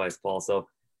terrific advice, Paul. So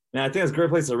man, I think it's a great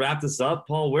place to wrap this up.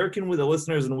 Paul, where can the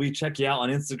listeners and we check you out on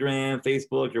Instagram,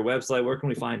 Facebook, your website? Where can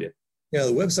we find you? Yeah,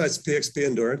 the website's PXP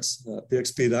Endurance,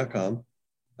 pxp.com.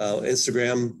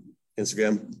 Instagram,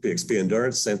 PXP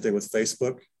Endurance. Same thing with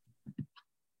Facebook.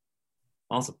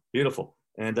 Awesome. Beautiful.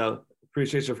 And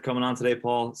appreciate you for coming on today,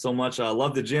 Paul, so much.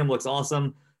 Love the gym. Looks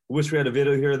awesome. Wish we had a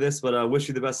video here of this, but wish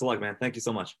you the best of luck, man. Thank you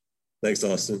so much. Thanks,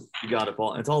 Austin. You got it,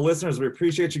 Paul. And to all listeners, we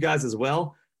appreciate you guys as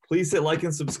well. Please hit like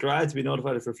and subscribe to be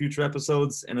notified for future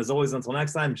episodes. And as always, until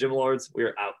next time, Gym Lords, we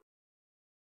are out.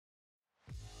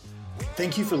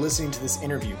 Thank you for listening to this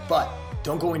interview, but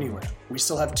don't go anywhere. We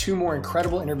still have 2 more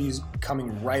incredible interviews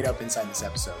coming right up inside this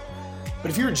episode.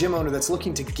 But if you're a gym owner that's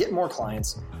looking to get more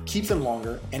clients, keep them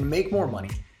longer, and make more money,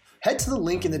 head to the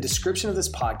link in the description of this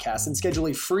podcast and schedule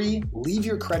a free leave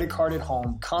your credit card at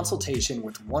home consultation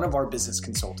with one of our business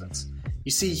consultants.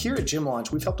 You see, here at Gym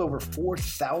Launch, we've helped over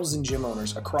 4,000 gym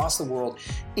owners across the world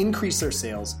increase their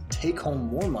sales, take home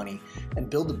more money, and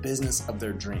build the business of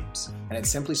their dreams. And it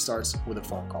simply starts with a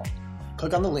phone call.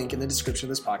 Click on the link in the description of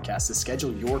this podcast to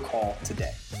schedule your call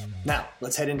today. Now,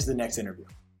 let's head into the next interview.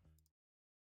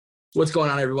 What's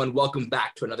going on, everyone? Welcome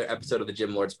back to another episode of the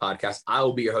Gym Lords podcast. I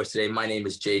will be your host today. My name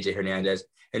is JJ Hernandez,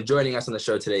 and joining us on the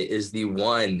show today is the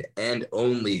one and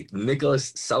only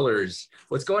Nicholas Sellers.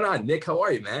 What's going on, Nick? How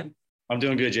are you, man? I'm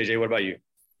doing good, JJ. What about you?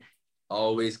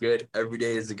 Always good. Every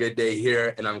day is a good day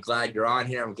here, and I'm glad you're on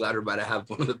here. I'm glad we're about to have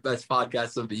one of the best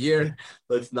podcasts of the year.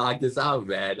 Let's knock this out,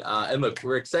 man. And look,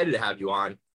 we're excited to have you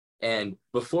on. And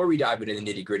before we dive into the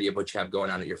nitty-gritty of what you have going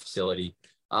on at your facility,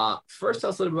 first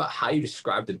tell us a little bit about how you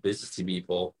describe the business to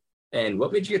people and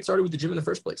what made you get started with the gym in the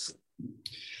first place.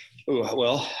 Ooh,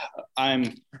 well, I'm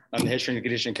the head strength and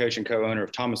conditioning coach and co-owner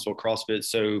of Thomasville CrossFit.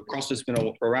 So CrossFit's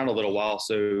been around a little while.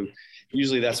 So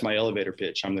usually that's my elevator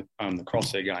pitch. I'm the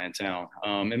CrossFit guy in town.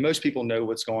 And most people know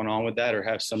what's going on with that or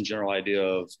have some general idea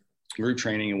of group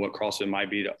training and what CrossFit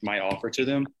might offer to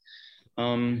them.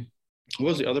 What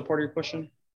was the other part of your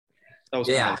question? That was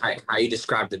how you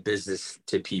describe the business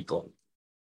to people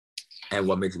and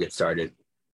what made you get started.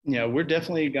 Yeah, we're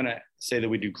definitely going to say that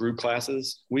we do group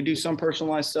classes. We do some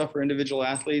personalized stuff for individual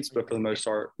athletes, but for the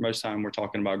most time we're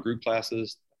talking about group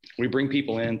classes. We bring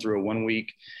people in through a 1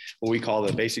 week, what we call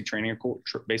the basic trainer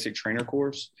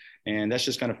course. And that's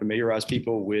just going to familiarize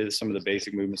people with some of the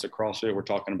basic movements of CrossFit. We're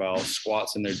talking about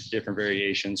squats and their different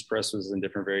variations, presses and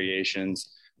different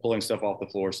variations, pulling stuff off the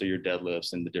floor. So your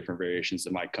deadlifts and the different variations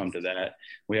that might come to that.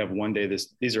 We have one day,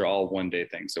 these are all 1 day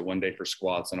things. So 1 day for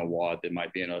squats and a WOD that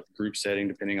might be in a group setting,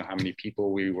 depending on how many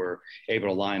people we were able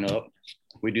to line up.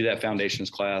 We do that foundations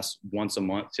class once a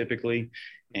month typically.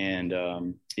 And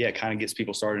it kind of gets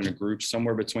people started in a group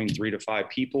somewhere between 3 to 5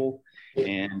 people.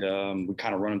 And we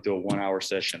kind of run them through a 1 hour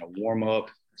session, a warm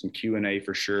up, some Q&A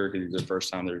for sure, because it's the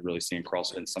first time they're really seeing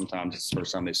CrossFit. And sometimes it's the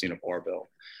first time they've seen a barbell.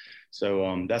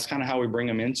 So that's kind of how we bring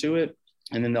them into it.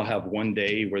 And then they'll have 1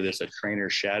 day where there's a trainer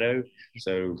shadow.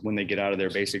 So when they get out of their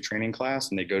basic training class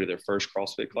and they go to their first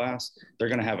CrossFit class, they're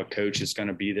going to have a coach that's going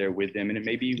to be there with them. And it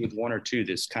may be with 1 or 2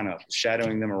 that's kind of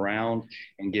shadowing them around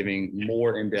and giving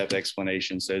more in-depth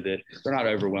explanation so that they're not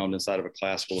overwhelmed inside of a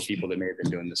class full of people that may have been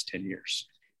doing this 10 years.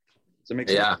 Does that make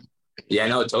sense? Yeah,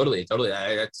 no, totally.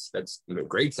 That's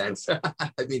great sense.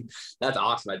 I mean, that's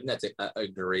awesome. I think that's a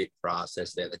great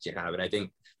process there that you have. And I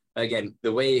think, again,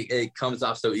 the way it comes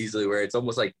off so easily where it's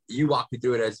almost like you walk me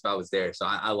through it as if I was there. So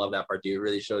I love that part too. It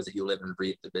really shows that you live and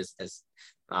breathe the business.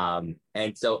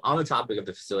 And so on the topic of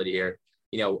the facility here,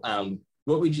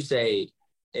 what would you say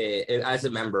as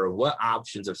a member, what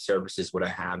options of services would I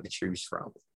have to choose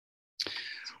from?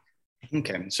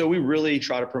 Okay. So we really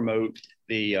try to promote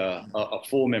a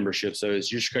full membership. So it's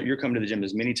you're coming to the gym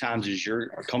as many times as you're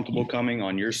comfortable coming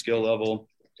on your skill level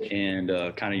and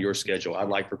kind of your schedule. I'd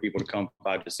like for people to come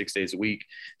 5 to 6 days a week,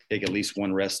 take at least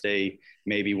 1 rest day,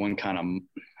 maybe one kind of, I'm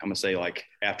going to say like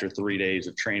after 3 days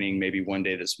of training, maybe 1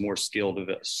 day that's more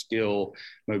skill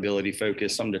mobility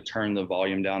focused, something to turn the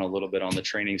volume down a little bit on the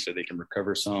training so they can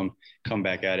recover some, come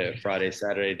back at it Friday,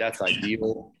 Saturday. That's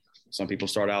ideal. Some people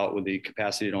start out with the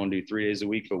capacity to only do 3 days a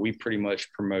week, but we pretty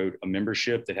much promote a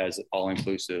membership that has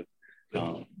all-inclusive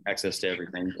access to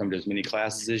everything. You come to as many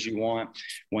classes as you want.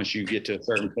 Once you get to a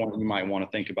certain point, you might want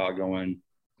to think about going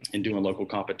and doing local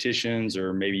competitions,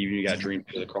 or maybe even you got dreams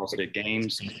for the CrossFit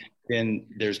Games. Then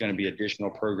there's going to be additional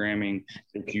programming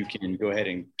that you can go ahead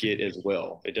and get as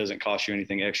well. It doesn't cost you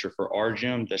anything extra for our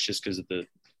gym. That's just because of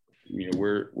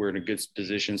we're in a good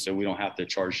position, so we don't have to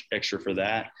charge extra for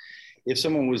that. If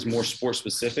someone was more sport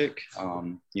specific,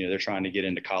 they're trying to get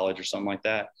into college or something like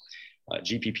that,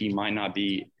 GPP might not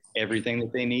be everything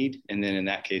that they need. And then in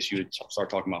that case, you would start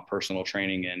talking about personal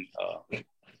training and,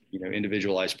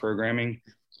 individualized programming.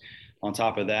 On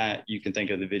top of that, you can think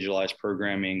of the individualized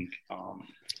programming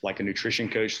like a nutrition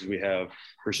coach, because we have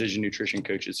precision nutrition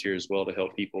coaches here as well to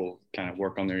help people kind of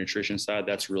work on their nutrition side.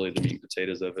 That's really the meat and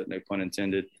potatoes of it, no pun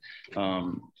intended,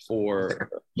 for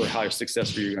how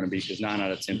successful you're going to be, because 9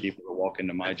 out of 10 people that walk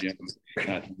into my gym, and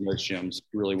I think most gyms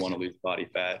really want to lose body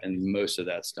fat, and most of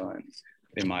that's done,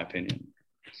 in my opinion.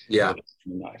 Yeah.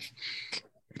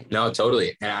 No,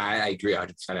 totally. And I agree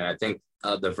 100%. And I think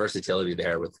the versatility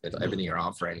there with everything you're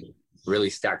offering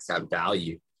really stacks that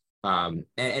value. And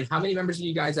how many members are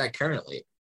you guys at currently?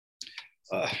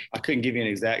 I couldn't give you an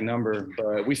exact number,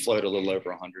 but we float a little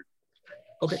over 100.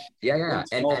 Okay. Yeah.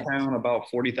 Small town, about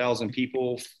 40,000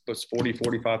 people. It's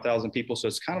 45,000 people. So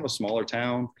it's kind of a smaller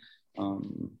town.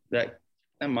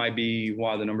 That might be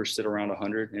why the numbers sit around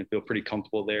 100 and feel pretty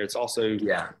comfortable there. It's also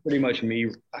pretty much me.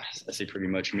 I say pretty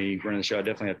much me running the show. I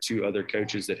definitely have 2 other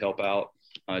coaches that help out.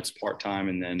 It's part-time.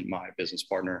 And then my business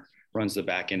partner runs the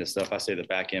back end of stuff. I say the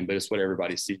back end, but it's what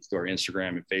everybody sees through our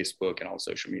Instagram and Facebook and all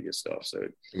social media stuff. So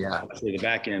I say the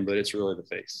back end, but it's really the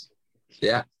face.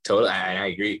 Yeah, totally. I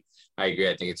agree. I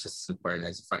think it's just as important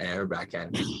as the front end or back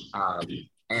end.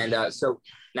 So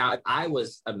now if I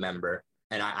was a member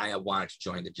and I wanted to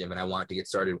join the gym and I wanted to get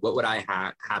started, what would I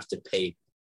have to pay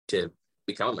to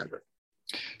become a member?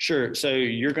 Sure. So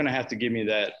you're going to have to give me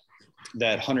that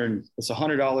that it's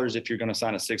 $100 if you're going to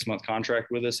sign a 6-month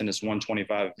contract with us, and it's $125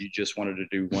 if you just wanted to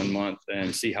do 1 month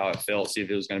and see how it felt, see if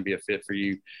it was going to be a fit for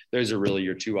you. Those are really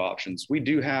your two options. We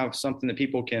do have something that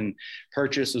people can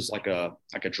purchase as like a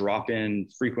drop-in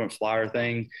frequent flyer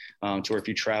thing, to where if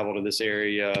you travel to this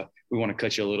area, we want to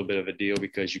cut you a little bit of a deal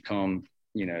because you come,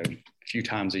 a few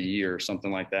times a year or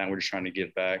something like that. And we're just trying to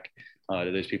give back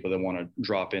to those people that want to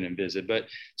drop in and visit. But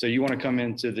so you want to come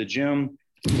into the gym,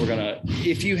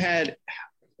 if you had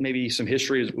maybe some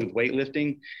history with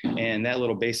weightlifting and that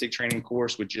little basic training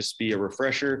course would just be a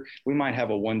refresher, we might have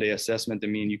a 1-day assessment that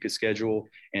me and you could schedule.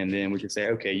 And then we could say,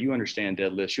 okay, you understand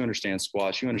deadlifts, you understand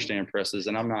squats, you understand presses,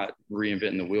 and I'm not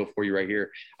reinventing the wheel for you right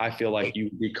here. I feel like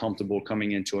you'd be comfortable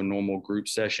coming into a normal group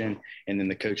session, and then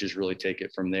the coaches really take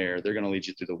it from there. They're going to lead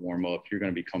you through the warm up. You're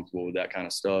going to be comfortable with that kind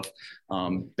of stuff.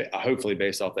 Hopefully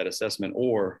based off that assessment,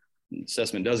 or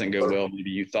assessment doesn't go well, maybe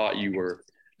you thought you were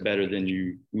better than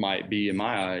you might be in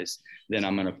my eyes, then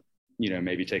I'm going to,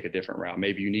 maybe take a different route.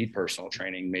 Maybe you need personal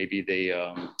training. Maybe they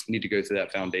need to go through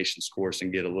that foundations course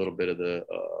and get a little bit of the,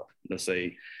 let's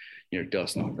say,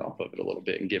 dust knocked off of it a little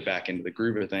bit and get back into the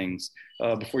groove of things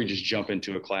before you just jump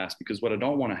into a class. Because what I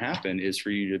don't want to happen is for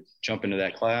you to jump into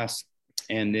that class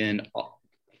and then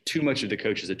too much of the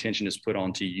coach's attention is put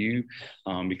onto you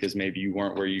because maybe you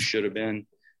weren't where you should have been,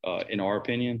 in our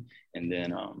opinion. And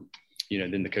then,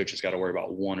 then the coach has got to worry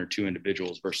about 1 or 2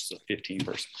 individuals versus a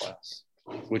 15-person class,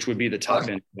 which would be the top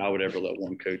end I would ever let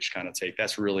one coach kind of take.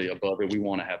 That's really above it. We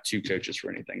want to have 2 coaches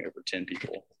for anything over 10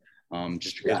 people,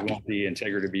 just because we want the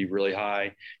integrity to be really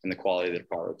high and the quality of the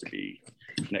product to be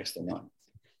next to none.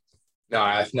 No,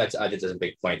 I think that's a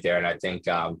big point there. And I think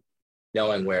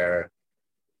knowing where,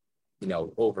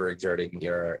 overexerting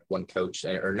your one coach,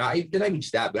 or not even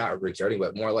just that, but not overexerting,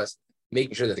 but more or less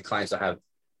making sure that the clients have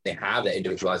that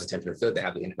individualized attention, or feel that they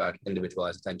have the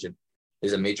individualized attention,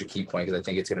 is a major key point, because I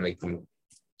think it's going to make them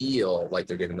feel like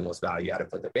they're getting the most value out of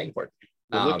what they're paying for.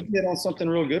 We're looking at on something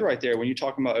real good right there. When you're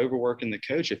talking about overworking the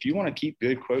coach, if you want to keep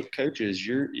good coaches,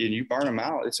 you burn them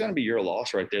out, it's going to be your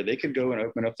loss right there. They could go and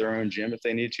open up their own gym if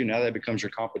they need to. Now that becomes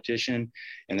your competition,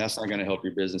 and that's not going to help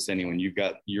your business any. When you've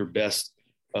got your best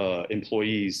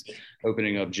employees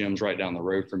opening up gyms right down the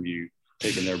road from you,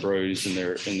 taking their bros and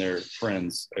their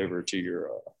friends over to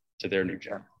their new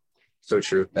gym. So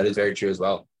true. That is very true as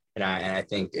well. And I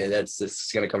think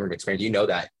it's going to come from experience.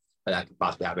 That could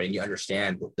possibly happen, and you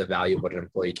understand the value of what an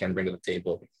employee can bring to the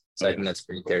table. So I think that's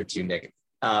pretty fair too, Nick.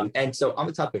 And so on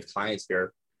the topic of clients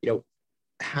here,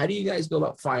 how do you guys go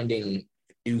about finding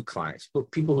new clients?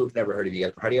 People who've never heard of you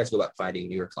guys, how do you guys go about finding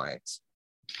newer clients?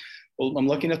 Well, I'm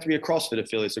lucky enough to be a CrossFit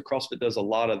affiliate. So CrossFit does a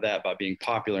lot of that by being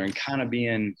popular and kind of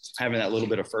having that little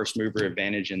bit of first mover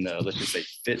advantage in the, let's just say,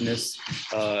 fitness.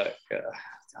 That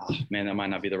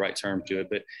might not be the right term to it,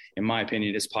 but in my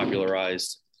opinion, it's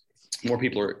popularized. More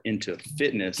people are into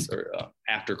fitness or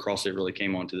after CrossFit really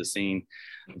came onto the scene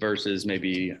versus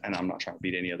maybe, and I'm not trying to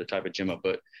beat any other type of gym up,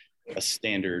 but a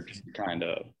standard kind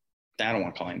of, I don't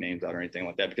want to call any names out or anything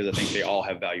like that, because I think they all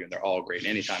have value and they're all great. And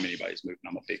anytime anybody's moving,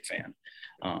 I'm a big fan.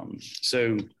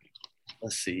 So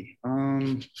let's see.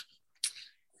 Kind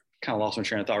of lost my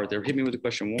train of thought right there. Hit me with the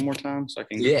question one more time so I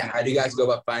can. Yeah. How do you guys go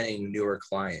about finding newer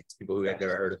clients, people who have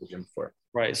never heard of the gym before?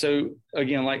 Right. So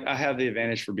again, like I have the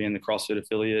advantage for being the CrossFit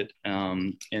affiliate.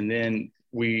 And then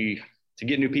to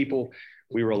get new people,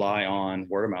 we rely on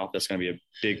word of mouth. That's going to be a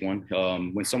big one.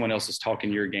 When someone else is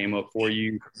talking your game up for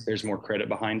you, there's more credit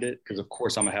behind it, because of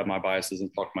course I'm going to have my biases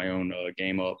and talk my own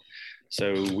game up.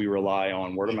 So we rely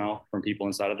on word of mouth from people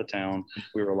inside of the town.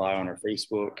 We rely on our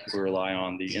Facebook. We rely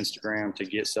on the Instagram to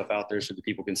get stuff out there so that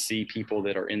people can see people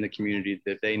that are in the community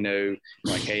that they know,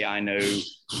 like, hey, I know,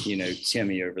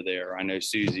 Timmy over there. I know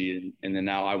Susie. And then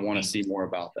now I want to see more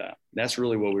about that. That's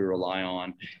really what we rely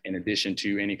on, in addition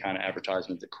to any kind of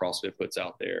advertisement that CrossFit puts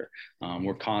out there.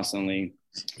 We're constantly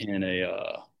in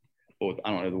I don't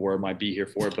know, the word might be here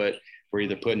for it, but we're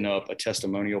either putting up a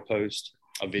testimonial post,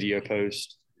 a video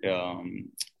post,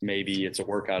 maybe it's a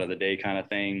workout of the day kind of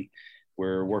thing.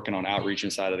 We're working on outreach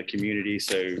inside of the community.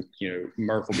 So,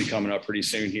 Murph will be coming up pretty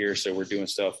soon here. So we're doing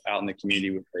stuff out in the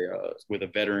community with a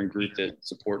veteran group that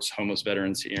supports homeless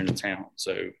veterans here in the town.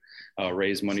 So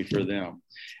raise money for them.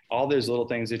 All those little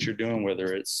things that you're doing,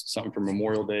 whether it's something for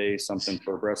Memorial Day, something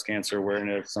for breast cancer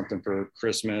awareness, something for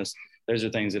Christmas, those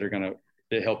are things that are going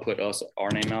to help put our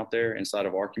name out there inside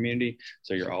of our community.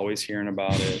 So you're always hearing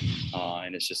about it.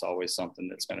 And it's just always something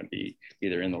that's going to be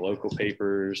either in the local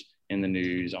papers, in the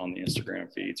news, on the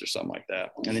Instagram feeds or something like that.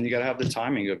 And then you got to have the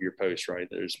timing of your post, right?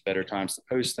 There's better times to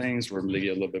post things where they get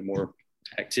a little bit more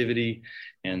activity.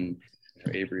 And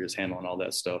Avery is handling all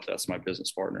that stuff. That's my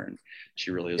business partner, and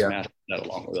she really is mastering that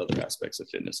along with other aspects of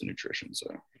fitness and nutrition. So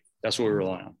that's what we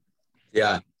rely on.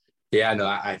 Yeah. No,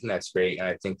 I think that's great. And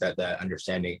I think that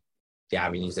understanding the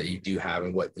avenues that you do have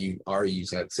and what you are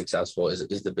using that's successful is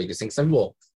the biggest thing. Some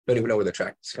people don't even know where the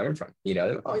track is coming from.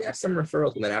 Oh yeah, some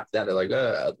referrals. And then after that, they're like,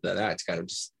 other than that, it's kind of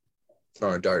just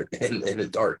throwing a dart in the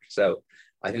dark. So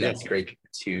I think that's great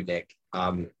too, Nick.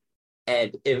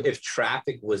 And if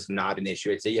traffic was not an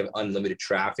issue, I'd say you have unlimited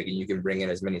traffic and you can bring in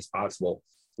as many as possible,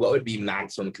 what would be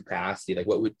maximum capacity? Like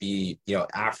what would be,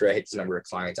 after I hit this number of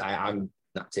clients, I'm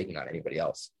not taking on anybody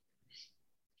else.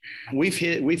 We've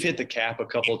hit the cap a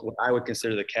couple of what I would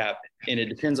consider the cap, and it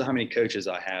depends on how many coaches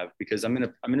I have, because I'm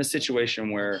in a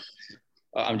situation where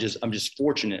I'm just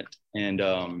fortunate, and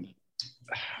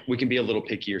we can be a little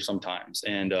pickier sometimes,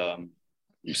 and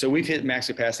so we've hit max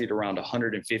capacity at around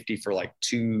 150 for like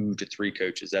 2 to 3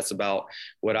 coaches. That's about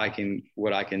what I can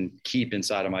keep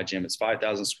inside of my gym. It's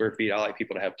 5,000 square feet. I like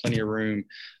people to have plenty of room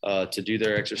to do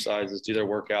their exercises, do their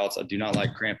workouts. I do not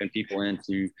like cramping people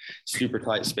into super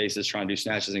tight spaces, trying to do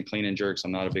snatches and clean and jerks.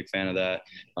 I'm not a big fan of that.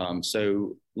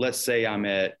 So let's say I'm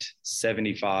at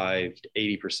 75 to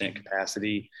 80%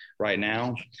 capacity right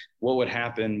now. What would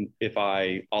happen if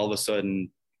I all of a sudden,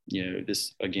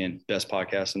 this, again, best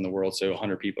podcast in the world, so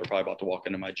 100 people are probably about to walk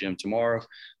into my gym tomorrow,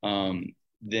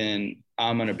 then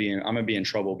I'm going to be in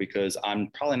trouble, because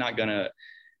I'm probably not going to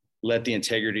let the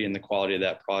integrity and the quality of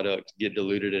that product get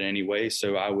diluted in any way.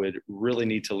 So I would really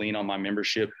need to lean on my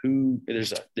membership, who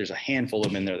there's a handful of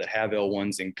them in there that have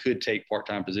L1s and could take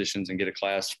part-time positions and get a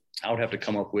class. I would have to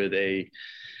come up with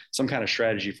some kind of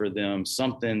strategy for them,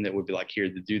 something that would be like, here,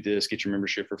 to do this, get your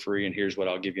membership for free, and here's what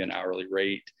I'll give you an hourly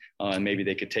rate. And maybe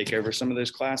they could take over some of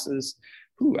those classes.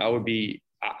 I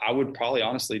would probably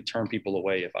honestly turn people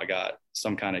away if I got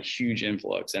some kind of huge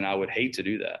influx, and I would hate to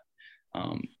do that.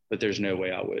 But there's no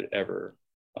way I would ever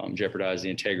jeopardize the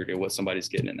integrity of what somebody's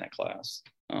getting in that class.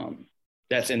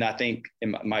 And I think,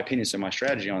 in my opinion, so my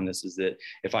strategy on this is that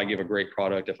if I give a great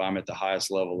product, if I'm at the highest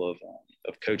level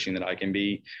of coaching that I can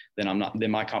be,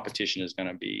 then my competition is going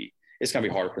to be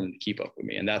hard for them to keep up with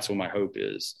me. And that's what my hope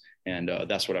is. And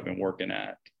that's what I've been working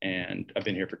at. And I've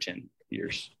been here for 10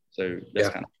 years. So that's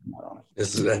kind of not on it.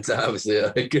 That's obviously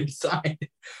a good sign.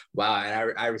 Wow.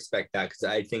 And I respect that, because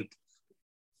I think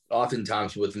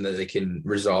oftentimes people think that they can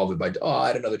resolve it by, I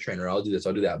had another trainer, I'll do this,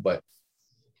 I'll do that. But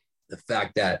the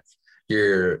fact that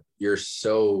you're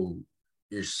so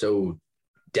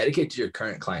dedicated to your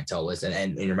current clientele list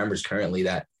and your members currently,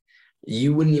 that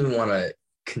you wouldn't even want to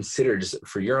consider, just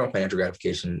for your own financial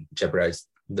gratification, jeopardize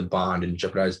the bond and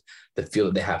jeopardize the feel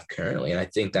that they have currently. And I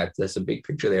think that's a big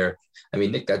picture there. I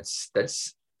mean, Nick, that's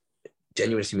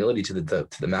genuine humility to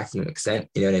the maximum extent.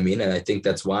 You know what I mean? And I think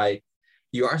that's why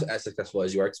you are as successful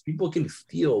as you are, because people can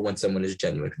feel when someone is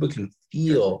genuine. People can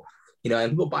feel,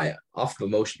 and people buy off of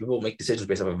emotion. People make decisions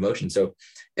based off of emotion. So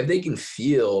if they can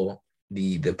feel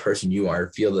the person you are,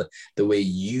 feel the way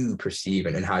you perceive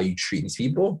and how you treat these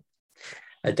people,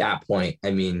 at that point,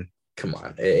 I mean, come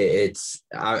on,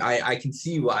 I can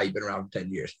see why you've been around for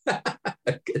 10 years.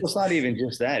 It's not even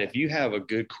just that. If you have a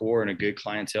good core and a good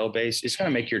clientele base, it's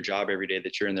going to make your job every day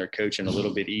that you're in there coaching a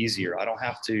little bit easier. I don't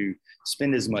have to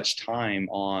spend as much time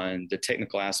on the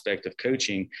technical aspect of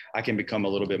coaching. I can become a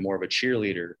little bit more of a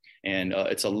cheerleader, and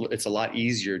it's a lot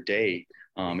easier day,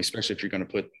 especially if you're going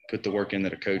to put the work in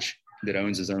that a coach that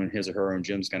owns his or her own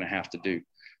gym is going to have to do.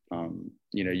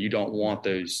 You don't want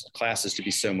those classes to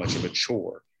be so much of a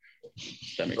chore.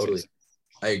 That makes sense.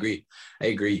 I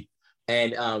agree.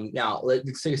 And now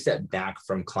let's take a step back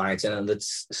from clients, and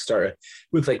let's start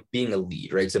with like being a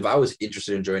lead, right? So if I was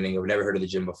interested in joining, I've never heard of the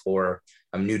gym before,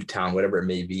 I'm new to town, whatever it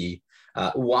may be,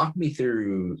 walk me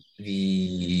through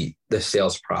the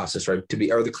sales process, right?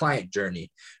 Or the client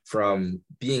journey from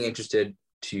being interested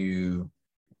to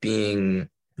being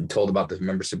told about the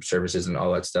membership services and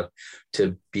all that stuff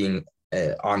to being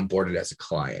onboarded as a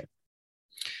client.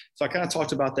 So I kind of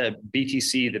talked about that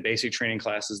BTC, the basic training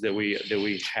classes that we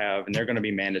have, and they're going to be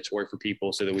mandatory for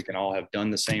people so that we can all have done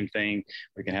the same thing.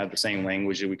 We can have the same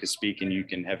language that we could speak, and you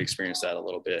can have experienced that a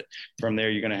little bit. From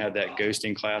there, you're going to have that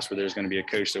ghosting class where there's going to be a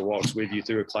coach that walks with you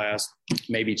through a class,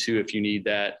 maybe 2 if you need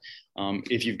that.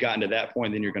 If you've gotten to that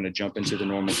point, then you're going to jump into the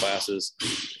normal classes,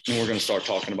 and we're going to start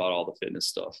talking about all the fitness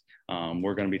stuff.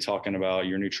 We're going to be talking about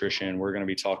your nutrition. We're going to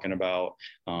be talking about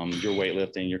your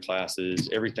weightlifting, your classes,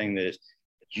 everything that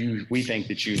we think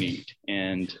that you need.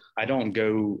 And I don't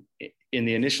go in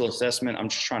the initial assessment. I'm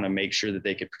just trying to make sure that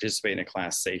they can participate in a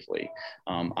class safely.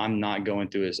 I'm not going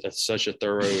through such a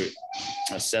thorough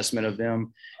assessment of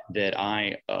them that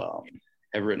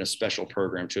have written a special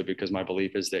program to it, because my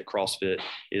belief is that CrossFit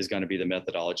is going to be the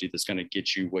methodology that's going to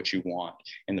get you what you want.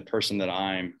 And the person that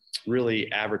I'm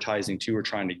really advertising to or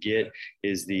trying to get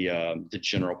is the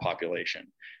general population.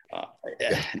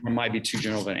 It might be too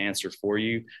general of an answer for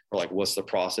you, or like, what's the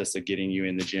process of getting you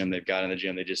in the gym? They've got in the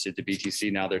gym, they just did the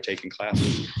BTC. Now they're taking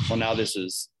classes. Well, now this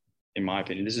is, in my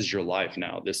opinion, this is your life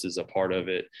now. This is a part of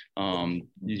it.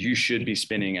 You should be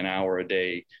spending an hour a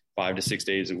day, 5 to 6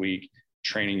 days a week,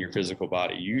 training your physical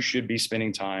body. You should be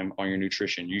spending time on your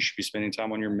nutrition. You should be spending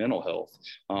time on your mental health.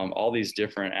 All these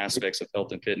different aspects of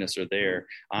health and fitness are there.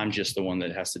 I'm just the one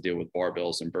that has to deal with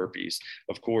barbells and burpees.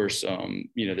 Of course,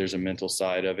 there's a mental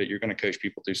side of it. You're going to coach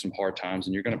people through some hard times,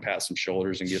 and you're going to pat some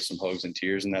shoulders and give some hugs and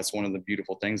tears. And that's one of the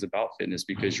beautiful things about fitness,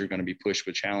 because you're going to be pushed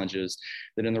with challenges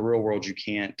that in the real world, you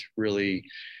can't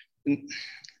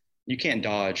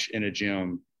dodge in a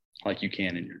gym like you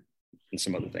can in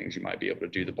some other things you might be able to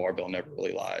do. The barbell never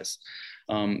really lies.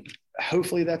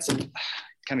 Hopefully that's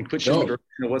kind of puts you in the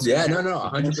direction of what's going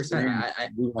on.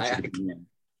 100%.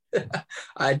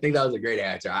 I think that was a great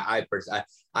answer. I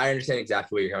understand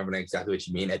exactly what you're coming from, exactly what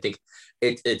you mean. I think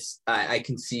I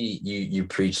can see you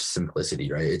preach simplicity,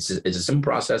 right? It's a simple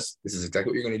process. This is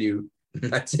exactly what you're going to do.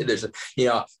 That's it.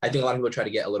 I think a lot of people try to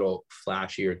get a little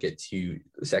flashy or get too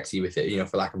sexy with it,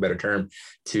 for lack of a better term,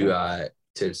 to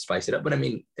spice it up. But I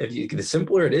mean, the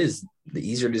simpler it is, the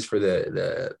easier it is for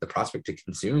the prospect to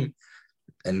consume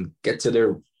and get to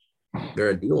their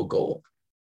ideal goal.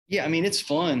 Yeah, I mean, it's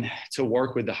fun to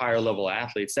work with the higher level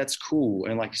athletes. That's cool.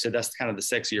 And like you said, that's kind of the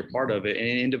sexier part of it.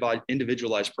 And an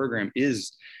individualized program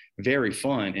is very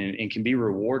fun and can be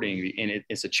rewarding. And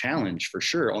it's a challenge for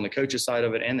sure on the coach's side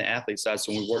of it and the athlete side.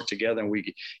 So when we work together and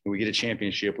we get a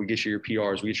championship, we get you your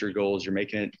PRs, we get your goals, you're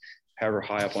making it however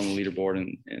high up on the leaderboard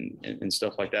and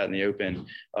stuff like that in the open.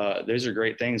 Those are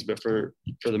great things. But for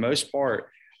the most part,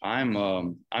 I'm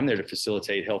there to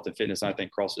facilitate health and fitness. And I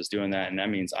think CrossFit's doing that. And that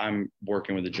means I'm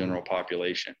working with the general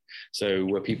population. So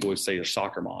what people would say are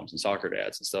soccer moms and soccer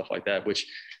dads and stuff like that, which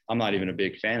I'm not even a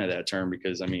big fan of that term,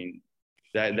 because I mean,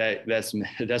 that's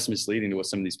misleading to what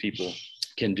some of these people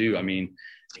can do. I mean,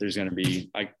 there's going to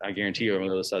be, I guarantee you, on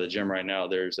the other side of the gym right now,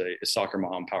 there's a soccer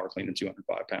mom power cleaning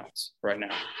 205 pounds right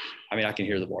now. I mean, I can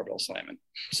hear the barbell slamming.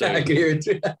 So I can hear it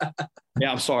too.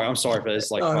 Yeah, I'm sorry for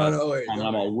this. Like, I'm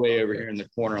all way over here in the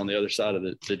corner on the other side of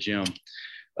the gym.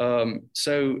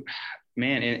 So,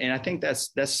 man, and I think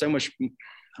that's so much. I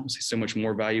don't say so much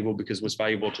more valuable, because what's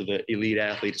valuable to the elite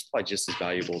athlete is probably just as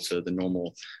valuable to the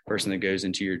normal person that goes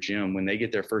into your gym. When they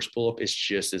get their first pull up, it's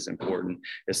just as important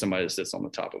as somebody that sits on the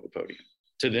top of a podium.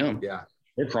 To them, yeah,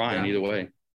 they're crying either way.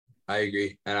 I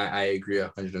agree, and I agree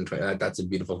 120. That's a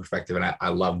beautiful perspective, and I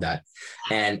love that.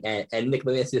 And Nick,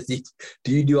 let me ask you this: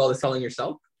 do you do all the selling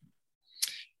yourself?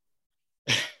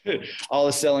 All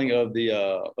the selling of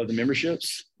the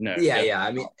memberships? No. Yeah.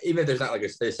 I mean, even if there's not like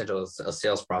a essential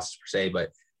sales process per se, but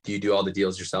do you do all the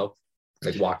deals yourself?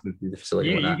 Like walking through the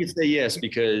facility? You can say yes,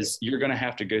 because you're going to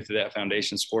have to go through that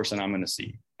foundations course, and I'm going to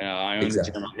see. I own the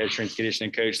gym, head strength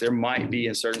conditioning coach. There might be,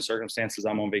 in certain circumstances,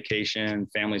 I'm on vacation,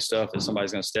 family stuff, that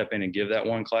somebody's going to step in and give that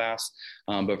one class.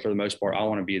 But for the most part, I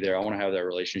want to be there. I want to have that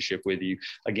relationship with you.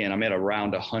 Again, I'm at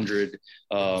around 100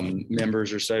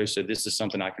 members or so. So this is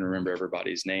something I can remember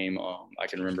everybody's name. I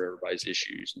can remember everybody's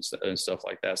issues and stuff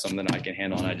like that. Something I can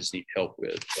handle, and I just need help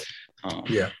with.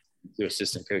 To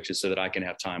assistant coaches, so that I can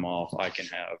have time off, I can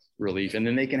have relief, and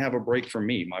then they can have a break from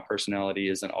me. My personality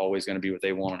isn't always going to be what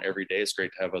they want on every day. It's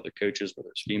great to have other coaches, whether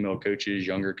it's female coaches,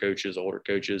 younger coaches, older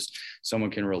coaches,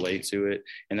 someone can relate to it.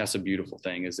 And that's a beautiful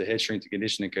thing. As the head strength and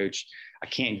conditioning coach, I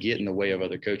can't get in the way of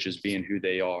other coaches being who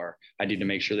they are. I need to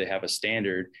make sure they have a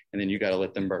standard, and then you got to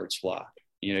let them birds fly.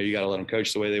 You got to let them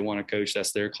coach the way they want to coach.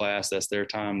 That's their class. That's their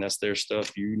time. That's their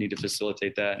stuff. You need to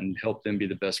facilitate that and help them be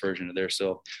the best version of their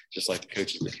self. Just like the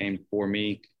coaches that came before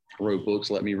me, wrote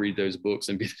books, let me read those books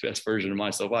and be the best version of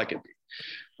myself I can be.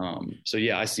 So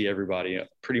yeah, I see everybody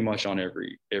pretty much on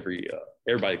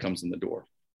everybody comes in the door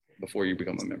before you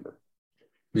become a member.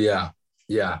 Yeah.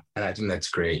 And I think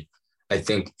that's great. I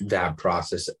think that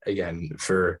process, again,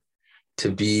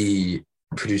 to be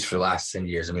produced for the last 10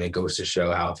 years. I mean, it goes to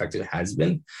show how effective it has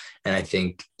been. And I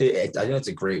think it's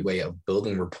a great way of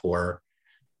building rapport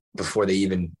before they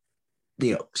even,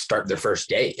 start their first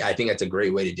day. I think that's a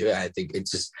great way to do it. I think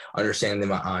it's just understanding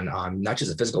them on not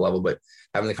just a physical level, but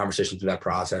having the conversation through that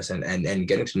process and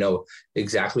getting to know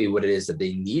exactly what it is that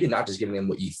they need, and not just giving them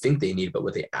what you think they need, but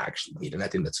what they actually need. And I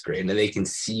think that's great. And then they can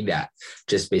see that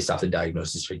just based off the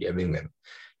diagnosis you're giving them.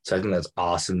 So I think that's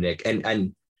awesome, Nick.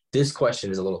 And this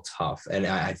question is a little tough, and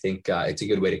I think it's a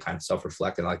good way to kind of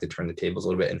self-reflect, and I like to turn the tables a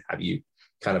little bit and have you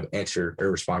kind of answer or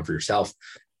respond for yourself.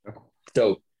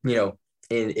 So,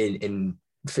 in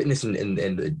fitness and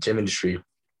in the gym industry,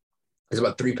 there's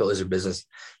about 3 pillars of business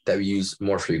that we use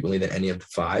more frequently than any of the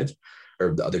 5,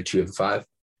 or the other 2 of the 5.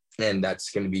 And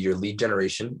that's going to be your lead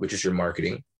generation, which is your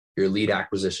marketing, your lead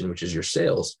acquisition, which is your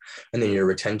sales, and then your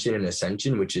retention and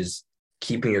ascension, which is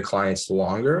keeping your clients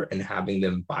longer and having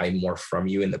them buy more from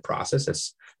you in the process.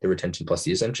 That's the retention plus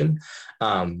the ascension.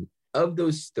 Of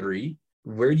those 3,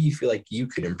 where do you feel like you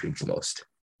could improve the most?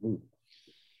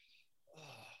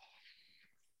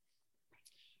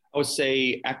 I would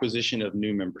say acquisition of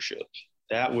new membership.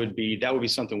 That would be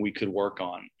something we could work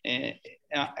on. And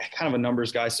kind of a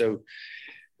numbers guy. So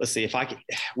let's see,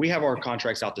 we have our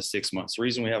contracts out to 6 months. The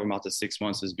reason we have them out to 6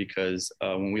 months is because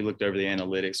when we looked over the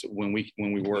analytics, when we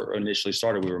were initially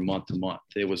started, we were month to month.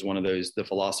 It was one of those, the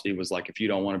philosophy was like, if you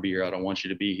don't want to be here, I don't want you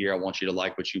to be here. I want you to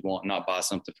like what you want, not buy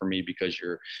something for me because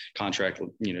your contract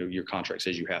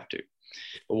says you have to.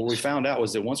 But what we found out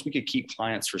was that once we could keep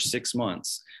clients for 6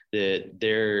 months, that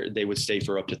they would stay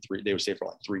for like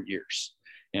 3 years.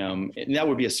 And that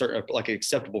would be a certain, like an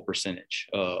acceptable percentage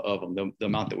of them, the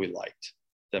amount that we liked.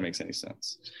 If that makes any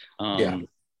sense.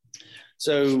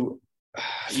 So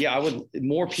I would,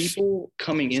 more people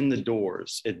coming in the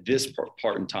doors at this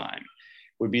part in time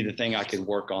would be the thing I could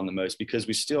work on the most, because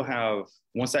we still have,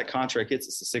 once that contract hits,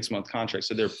 it's a 6-month contract.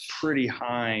 So they're pretty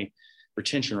high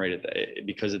retention rate at that,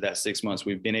 because of that 6 months.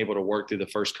 We've been able to work through the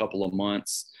first couple of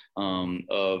months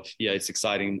it's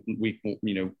exciting.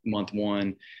 Month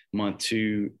 1, month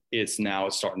 2, it's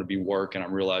starting to be work, and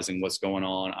I'm realizing what's going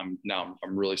on.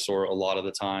 I'm really sore a lot of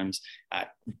the times.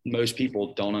 Most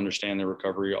people don't understand their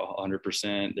recovery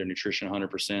 100%, their nutrition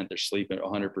 100%, their sleep at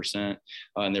 100%,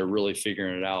 and they're really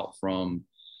figuring it out from,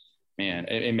 man,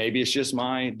 and maybe it's just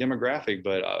my demographic,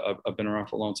 but I've been around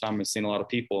for a long time and seen a lot of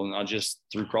people, and not just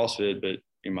through CrossFit, but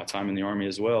in my time in the Army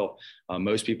as well.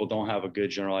 Most people don't have a good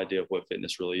general idea of what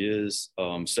fitness really is.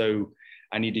 So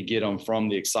I need to get them from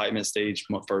the excitement stage,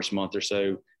 first month or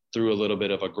so, through a little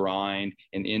bit of a grind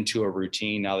and into a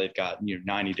routine. Now they've got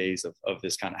 90 days of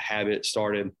this kind of habit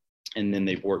started. And then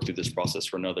they've worked through this process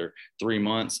for another 3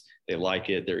 months. They like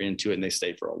it, they're into it, and they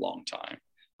stay for a long time.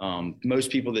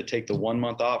 Most people that take the 1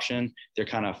 month option, they're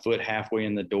kind of foot halfway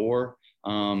in the door.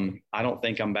 I don't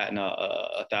think I'm batting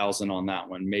 1,000 on that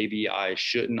one. Maybe I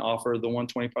shouldn't offer the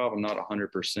 125. I'm not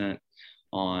 100%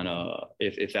 on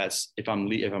if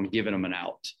I'm giving them an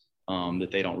out that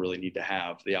they don't really need to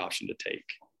have the option to take.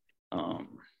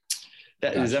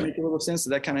 Does that make a little sense?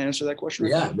 Does that kind of answer that question?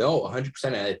 Yeah, no,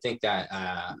 100%. I think that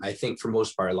I think for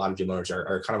most part, a lot of gym owners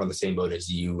are kind of on the same boat as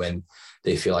you, when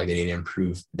they feel like they need to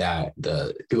improve that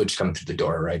the people just coming through the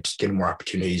door, right? Just getting more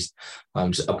opportunities,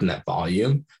 just upping that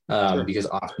volume. Sure. Because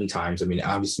oftentimes, I mean,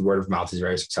 obviously word of mouth is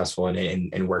very successful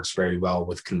and works very well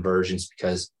with conversions,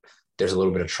 because there's a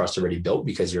little bit of trust already built,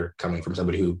 because you're coming from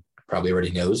somebody who probably already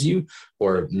knows you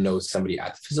or knows somebody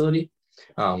at the facility.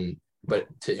 But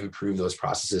to improve those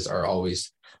processes are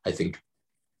always, I think,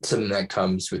 something that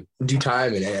comes with due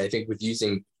time. And I think with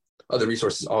using other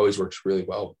resources always works really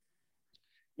well.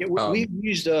 Yeah, we've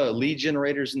used lead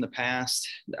generators in the past.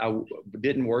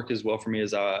 Didn't work as well for me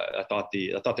as I thought.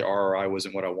 The ROI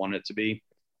wasn't what I wanted it to be.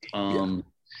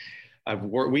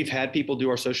 We've had people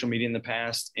do our social media in the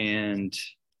past, and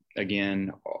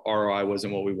again, ROI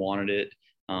wasn't what we wanted it.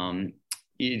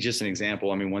 Just an example.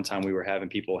 I mean, one time we were having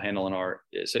people handling our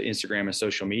Instagram and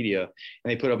social media, and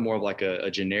they put up more of like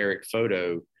a generic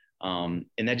photo. And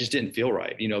that just didn't feel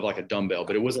right, like a dumbbell,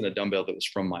 but it wasn't a dumbbell that was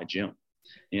from my gym,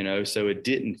 so it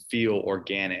didn't feel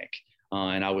organic.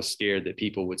 And I was scared that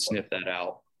people would sniff that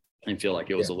out and feel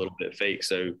like it was a little bit fake.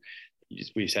 So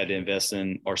we just had to invest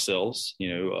in ourselves,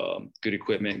 good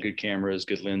equipment, good cameras,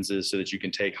 good lenses, so that you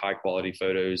can take high quality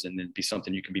photos and then be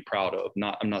something you can be proud of.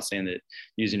 I'm not saying that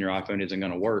using your iPhone isn't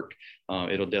going to work.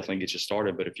 It'll definitely get you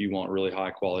started. But if you want really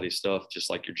high quality stuff, just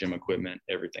like your gym equipment,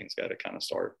 everything's got to kind of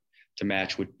start to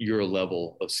match what your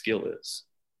level of skill is.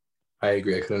 I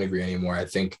agree. I couldn't agree anymore. I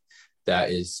think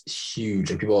that is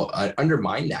huge. And people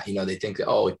undermine that. They think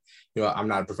that, I'm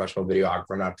not a professional videographer.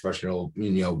 I'm not a professional,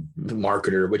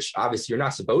 marketer, which obviously you're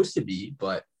not supposed to be,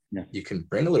 but you can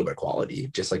bring a little bit of quality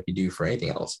just like you do for anything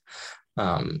else.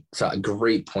 So a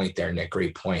great point there, Nick,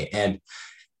 great point. And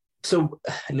so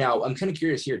now I'm kind of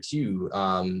curious here too,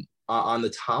 on the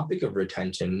topic of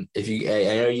retention. I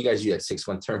know you guys do that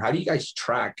 6-month term. How do you guys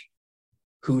track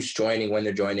who's joining, when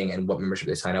they're joining, and what membership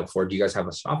they sign up for? Do you guys have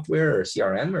a software or a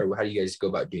CRM, or how do you guys go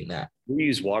about doing that? we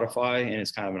use Waterfy, and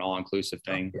it's kind of an all-inclusive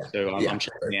thing. Yeah. So I'm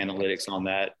checking the analytics on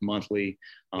that monthly,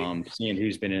 seeing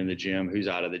who's been in the gym, who's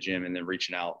out of the gym, and then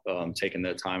reaching out, taking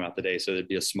the time out the day. So there'd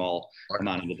be a small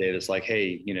amount of the day that's like,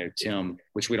 hey, you know, Tim,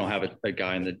 which we don't have a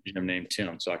guy in the gym named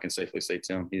Tim, so I can safely say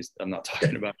Tim. I'm not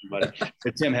talking about anybody,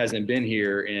 but Tim hasn't been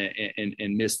here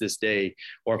and missed this day.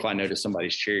 Or if I notice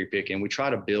somebody's cherry picking, we try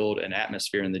to build an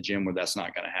atmosphere in the gym where that's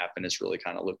not going to happen. It's really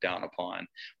kind of looked down upon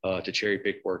to cherry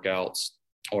pick workouts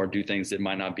or do things that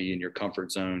might not be in your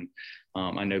comfort zone.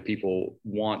 I know people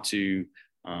want to,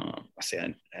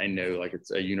 I know like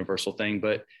it's a universal thing,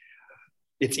 but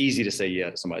it's easy to say,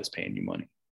 yeah, somebody's paying you money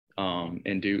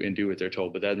and do what they're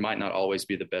told, but that might not always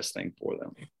be the best thing for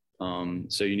them.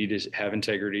 So you need to have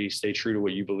integrity, stay true to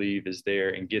what you believe is there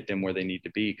and get them where they need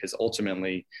to be. Because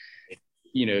ultimately,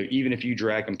 you know, even if you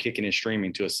drag them kicking and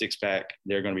streaming to a 6-pack,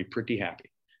 they're going to be pretty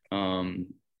happy.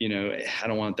 You know, I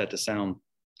don't want that to sound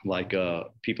like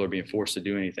people are being forced to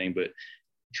do anything, but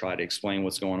try to explain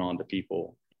what's going on to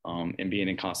people and being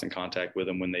in constant contact with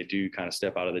them when they do kind of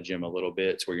step out of the gym a little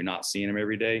bit to where you're not seeing them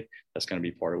every day. That's going to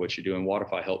be part of what you do. And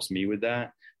Waterfy helps me with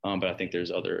that. But I think there's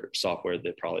other software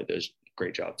that probably does a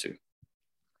great job too.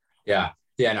 Yeah.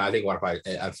 Yeah, no, I think Waterfy,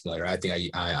 I'm familiar. I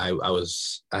think I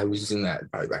was using that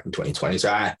probably back in 2020.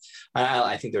 So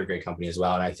I think they're a great company as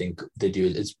well. And I think they do,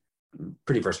 it's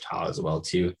pretty versatile as well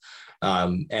too.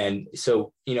 And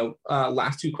so, you know,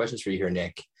 last 2 questions for you here,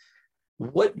 Nick.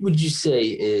 What would you say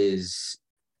is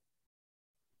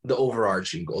the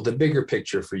overarching goal, the bigger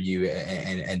picture for you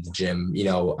and the gym? You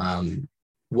know,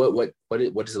 what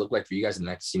does it look like for you guys in the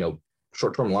next, you know,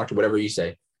 short term, long term, whatever you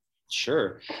say?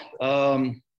 Sure.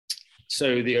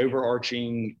 So the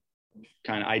overarching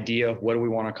kind of idea, what do we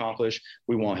want to accomplish?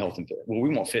 We want health and fitness. Well,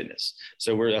 we want fitness.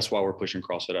 So that's why we're pushing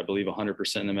CrossFit. I believe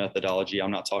 100% in the methodology.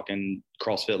 I'm not talking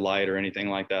CrossFit Light or anything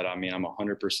like that. I mean, I'm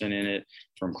 100% in it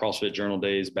from CrossFit Journal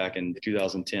days back in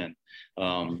 2010.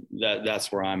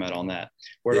 That's where I'm at on that.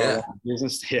 Where do I want the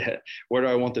business? Yeah. Where do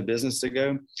I want the business to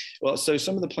go? Well, so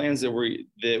some of the plans that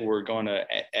we're going to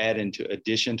add into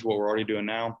addition to what we're already doing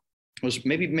now was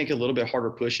maybe make a little bit harder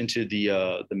push into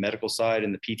the medical side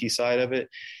and the PT side of it.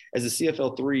 As a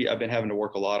CFL3, I've been having to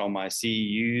work a lot on my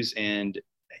CEUs. And,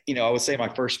 you know, I would say my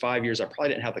first 5 years, I probably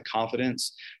didn't have the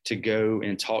confidence to go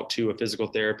and talk to a physical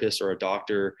therapist or a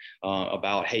doctor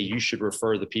about, hey, you should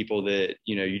refer the people that,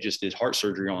 you know, you just did heart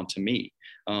surgery on to me.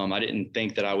 I didn't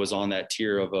think that I was on that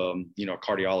tier of, you know, a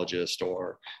cardiologist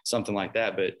or something like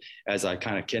that. But as I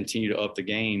kind of continue to up the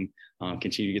game,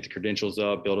 continue to get the credentials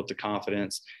up, build up the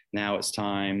confidence. Now it's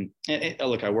time. And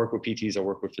look, I work with PTs, I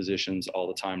work with physicians all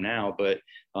the time now, but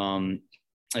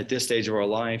at this stage of our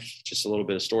life, just a little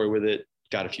bit of story with it,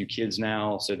 got a few kids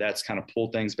now. So that's kind of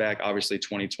pulled things back. Obviously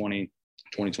 2020,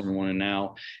 2021 and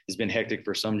now has been hectic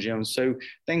for some gyms. So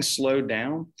things slowed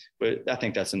down, but I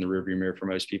think that's in the rearview mirror for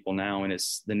most people now. And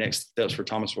it's the next steps for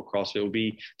Thomasville CrossFit will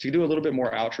be to do a little bit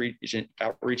more outreach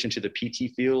into the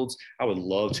PT fields. I would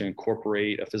love to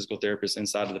incorporate a physical therapist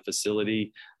inside of the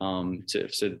facility so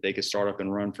that they could start up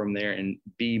and run from there and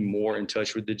be more in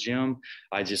touch with the gym.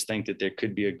 I just think that there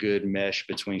could be a good mesh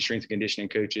between strength and conditioning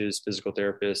coaches, physical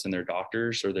therapists, and their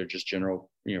doctors, or their just general,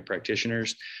 you know,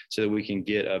 practitioners, so that we can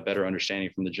get a better understanding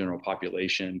from the general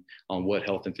population on what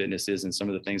health and fitness is and some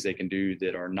of the things they can do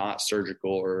that are not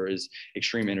surgical or is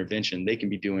extreme intervention. They can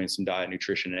be doing some diet,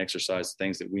 nutrition, and exercise,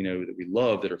 things that we know that we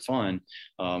love that are fun.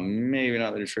 Maybe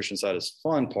not the nutrition side is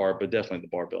fun part, but definitely the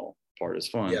barbell part is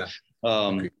fun.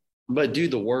 Yeah. But do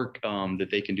the work that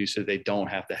they can do so they don't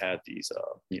have to have these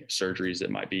you know, surgeries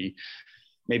that maybe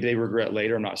they regret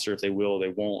later. I'm not sure if they will or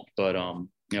they won't, but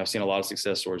you know, I've seen a lot of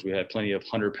success stories. We had plenty of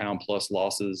 100-pound plus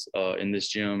losses in this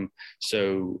gym.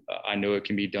 So I know it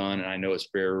can be done, and I know it's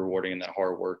very rewarding, and that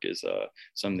hard work is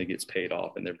something that gets paid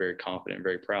off, and they're very confident,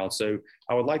 very proud. So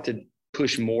I would like to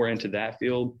push more into that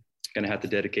field. Going to have to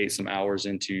dedicate some hours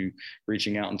into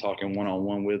reaching out and talking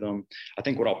one-on-one with them. I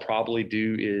think what I'll probably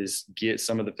do is get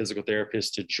some of the physical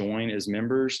therapists to join as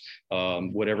members,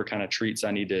 whatever kind of treats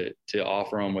I need to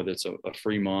offer them, whether it's a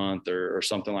free month or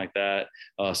something like that,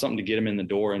 something to get them in the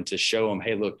door and to show them,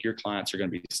 hey, look, your clients are going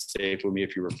to be safe with me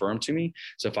if you refer them to me.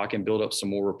 So if I can build up some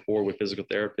more rapport with physical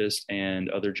therapists and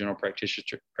other general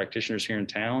practitioners here in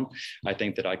town, I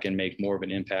think that I can make more of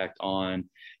an impact on,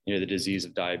 you know, the disease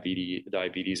of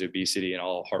diabetes, obesity, and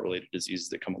all heart-related diseases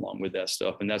that come along with that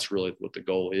stuff. And that's really what the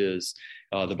goal is.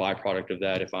 The byproduct of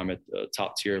that, if I'm at the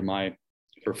top tier of my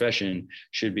profession,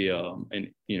 should be an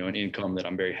income that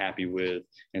I'm very happy with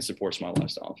and supports my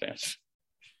lifestyle and family.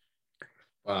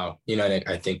 Wow, you know, Nick,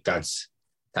 I think that's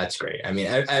great. I mean,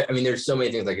 I mean, there's so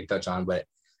many things I could touch on, but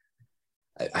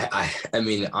I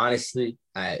mean, honestly,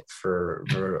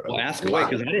 Well, ask away,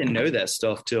 because I didn't know that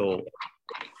stuff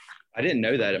I didn't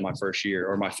know that in my first year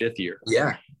or my fifth year.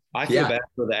 Yeah. I feel bad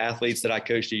for the athletes that I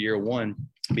coached at year one,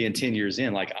 being 10 years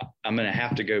in. Like, I'm going to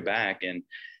have to go back and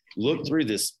look through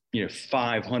this,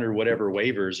 500 whatever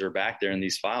waivers are back there in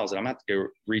these files. And I'm going to have to go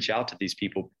reach out to these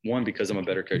people, one, because I'm a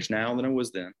better coach now than I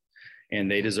was then. And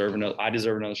they deserve I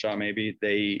deserve another shot. Maybe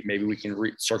we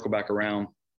can circle back around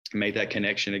and make that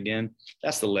connection again.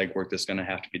 That's the legwork that's going to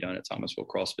have to be done at Thomasville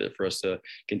CrossFit for us to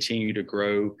continue to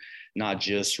grow, not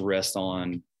just rest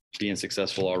on being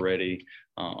successful already.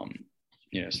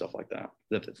 Stuff like that.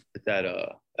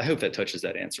 I hope that touches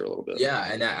that answer a little bit. Yeah,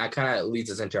 and that kind of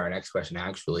leads us into our next question,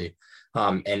 actually.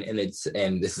 And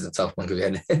this is a tough one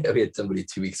because we had somebody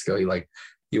 2 weeks ago.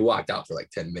 He walked out for like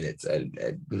 10 minutes and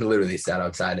literally sat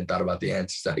outside and thought about the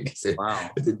answer. So I guess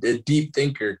it's a deep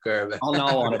thinker, Curve. I'll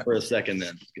gnaw on it for a second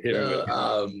then.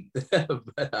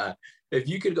 But if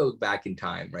you could go back in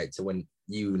time, right? So when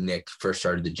you, Nick, first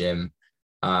started the gym,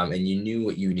 and you knew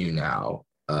what you knew now,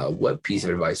 what piece of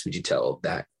advice would you tell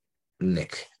that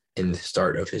Nick in the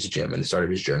start of his gym and the start of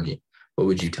his journey? What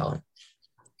would you tell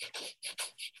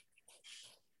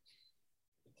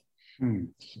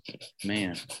him?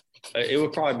 Man, it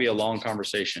would probably be a long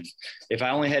conversation. If I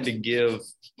only had to give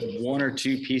one or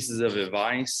two pieces of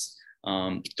advice,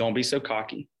 don't be so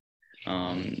cocky.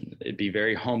 Be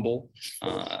very humble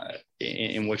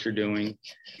in what you're doing.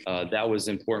 That was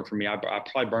important for me. I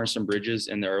probably burned some bridges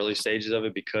in the early stages of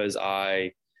it because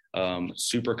I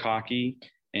super cocky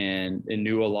and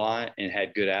knew a lot and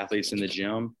had good athletes in the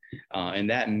gym. And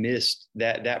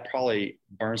that probably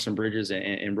burned some bridges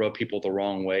and rubbed people the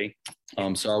wrong way.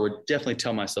 So I would definitely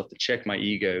tell myself to check my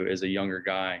ego as a younger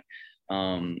guy,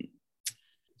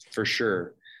 for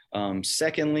sure.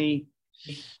 Secondly,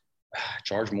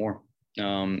 charge more.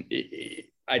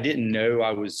 I didn't know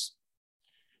I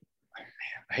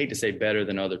hate to say better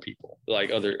than other people, like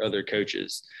other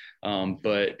coaches.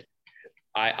 But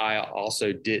I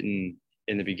also didn't,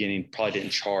 in the beginning, probably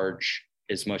didn't charge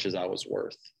as much as I was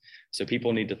worth. So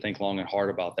people need to think long and hard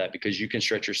about that, because you can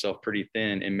stretch yourself pretty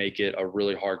thin and make it a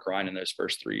really hard grind in those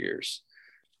first 3 years.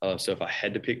 So if I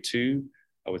had to pick two,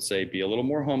 I would say be a little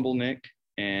more humble, Nick,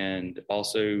 and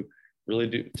also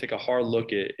really take a hard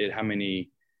look at how many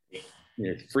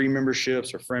free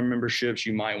memberships or friend memberships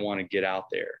you might want to get out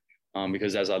there.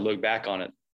 Because as I look back on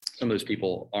it, some of those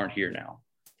people aren't here now,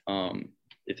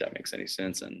 if that makes any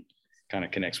sense and kind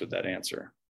of connects with that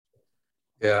answer.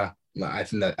 Yeah, I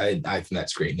think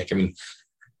that's great, Nick. I mean,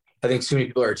 I think so many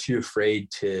people are too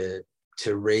afraid to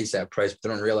raise that price, but they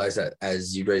don't realize that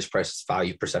as you raise prices,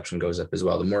 value perception goes up as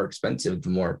well. The more expensive, the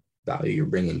more value you're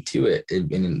bringing to it.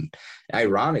 And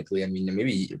ironically, I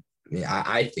mean,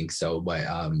 I think so, but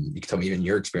you can tell me even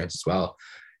your experience as well.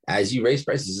 As you raise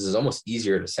prices, it's almost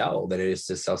easier to sell than it is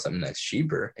to sell something that's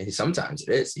cheaper. And sometimes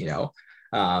it is,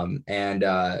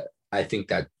 I think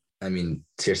that, I mean,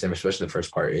 seriously, especially the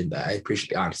first part, I appreciate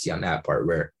the honesty on that part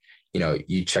where,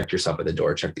 you check yourself at the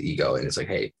door, check the ego, and it's like,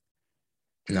 hey,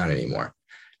 not anymore.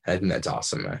 I think that's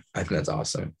awesome, man. I think that's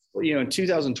awesome. Well, in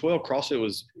 2012, CrossFit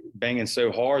was banging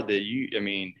so hard that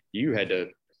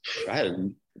I had a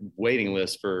waiting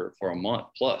list for a month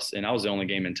plus, and I was the only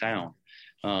game in town.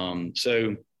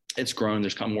 So it's grown.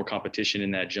 There's more competition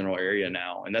in that general area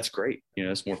now, and that's great.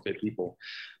 It's more fit people.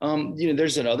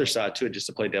 There's another side to it, just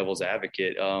to play devil's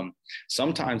advocate.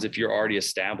 Sometimes if you're already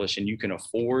established and you can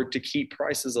afford to keep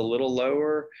prices a little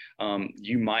lower,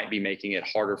 you might be making it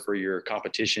harder for your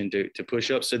competition to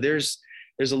push up. So there's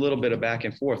a little bit of back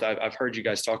and forth. I've heard you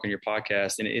guys talk on your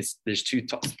podcast, and there's two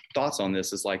thoughts on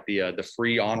this. It's like the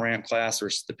free on-ramp class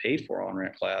versus the paid for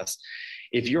on-ramp class.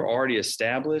 If you're already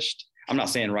established, I'm not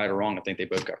saying right or wrong. I think they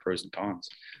both got pros and cons.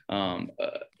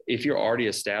 If you're already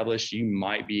established, you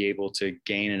might be able to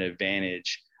gain an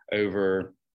advantage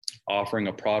over offering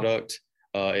a product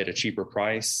at a cheaper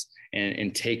price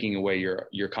and taking away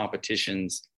your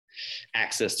competition's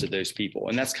access to those people.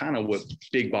 And that's kind of what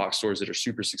big box stores that are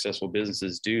super successful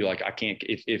businesses do. Like, I can't,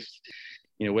 if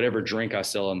whatever drink I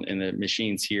sell in the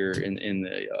machines here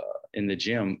in the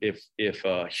gym, if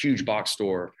a huge box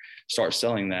store starts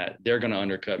selling that, they're going to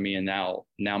undercut me. And now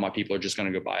my people are just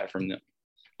going to go buy it from them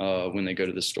when they go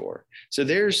to the store. So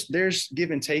there's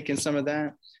give and take in some of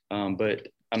that. But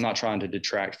I'm not trying to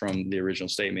detract from the original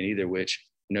statement either, which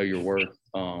know your worth,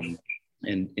 and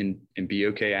be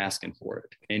okay asking for it.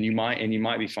 And you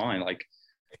might be fine. Like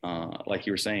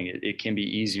you were saying, it can be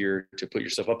easier to put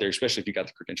yourself up there, especially if you got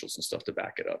the credentials and stuff to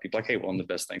back it up. People like, hey, well, I'm the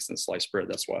best thing since sliced bread.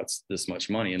 That's why it's this much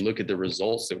money. And look at the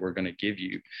results that we're going to give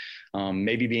you.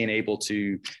 Maybe being able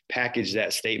to package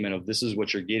that statement of this is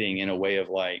what you're getting in a way of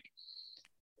like,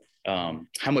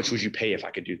 how much would you pay if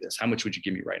I could do this? How much would you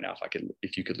give me right now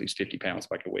if you could lose 50 pounds,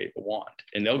 if I could wave a wand?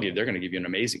 And they're going to give you an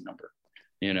amazing number,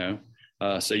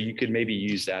 so you could maybe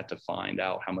use that to find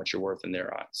out how much you're worth in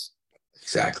their eyes.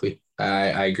 Exactly.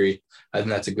 I agree. I think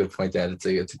that's a good point, Dad.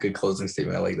 It's a good closing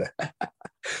statement. I like that.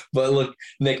 But look,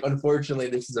 Nick, unfortunately,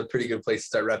 this is a pretty good place to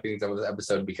start wrapping things up with this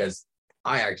episode because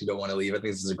I actually don't want to leave. I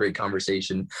think this is a great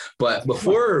conversation. But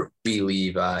before we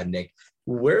leave, Nick,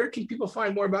 where can people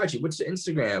find more about you? What's your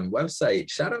Instagram, website?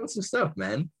 Shout out some stuff,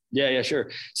 man. Yeah, sure.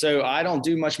 So I don't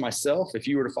do much myself. If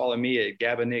you were to follow me at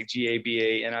Gabanick,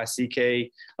 Gabanick,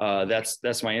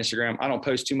 that's my Instagram. I don't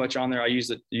post too much on there. I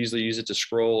usually use it to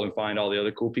scroll and find all the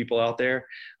other cool people out there.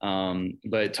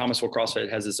 But Thomasville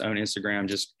CrossFit has its own Instagram.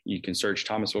 Just you can search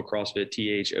Thomasville CrossFit,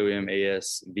 ThomasVille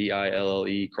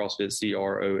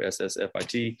CrossFit,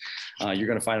 CrossFit. You're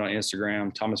going to find it on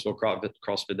Instagram.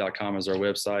 ThomasvilleCrossFit.com is our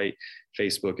website.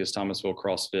 Facebook is Thomasville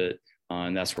CrossFit.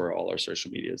 And that's where all our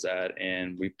social media is at.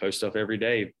 And we post stuff every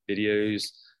day,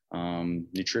 videos,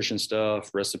 nutrition stuff,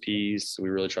 recipes. So we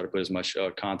really try to put as much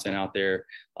content out there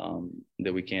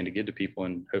that we can to give to people,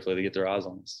 and hopefully they get their eyes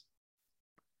on us.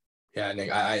 Yeah,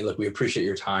 Nick, look, we appreciate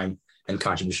your time and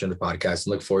contribution to the podcast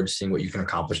and look forward to seeing what you can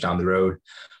accomplish down the road.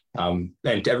 And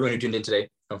to everyone who tuned in today,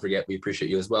 don't forget, we appreciate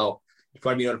you as well. If you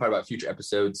want to be notified about future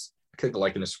episodes, click the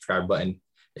like and the subscribe button.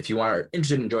 If you are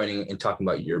interested in joining and talking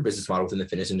about your business model within the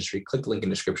fitness industry, click the link in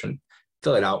the description,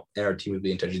 fill it out, and our team will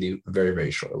be in touch with you very,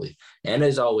 very shortly. And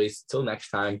as always, till next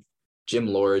time, Gym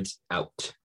Lords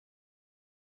out.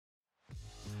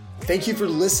 Thank you for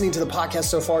listening to the podcast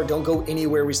so far. Don't go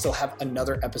anywhere. We still have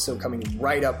another episode coming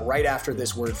right after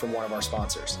this word from one of our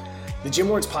sponsors. The Gym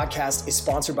Lords podcast is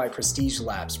sponsored by Prestige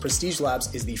Labs. Prestige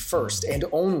Labs is the first and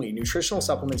only nutritional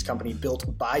supplements company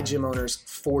built by gym owners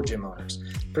for gym owners.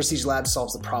 Prestige Labs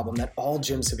solves the problem that all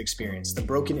gyms have experienced: the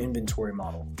broken inventory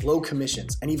model, low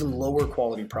commissions, and even lower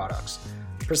quality products.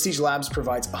 Prestige Labs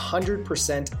provides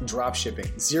 100% drop shipping,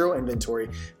 zero inventory,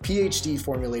 PhD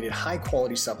formulated high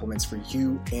quality supplements for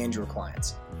you and your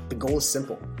clients. The goal is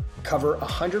simple: cover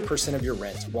 100% of your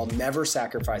rent while never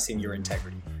sacrificing your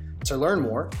integrity. To learn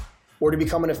more, or to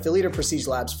become an affiliate of Prestige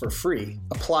Labs for free,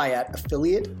 apply at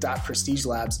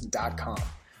affiliate.prestigelabs.com.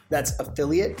 That's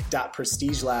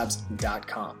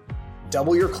affiliate.prestigelabs.com.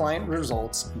 Double your client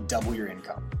results, double your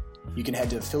income. You can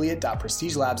head to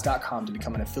affiliate.prestigelabs.com to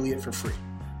become an affiliate for free.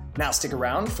 Now stick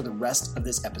around for the rest of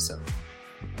this episode.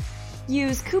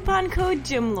 Use coupon code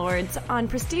GYMLORDS on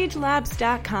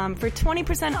prestigelabs.com for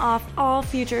 20% off all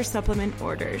future supplement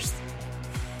orders.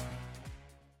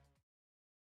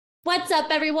 What's up,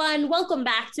 everyone? Welcome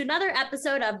back to another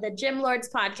episode of the Gym Lords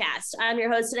podcast. I'm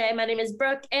your host today. My name is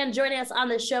Brooke, and joining us on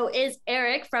the show is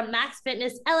Eric from Max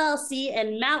Fitness LLC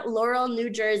in Mount Laurel, New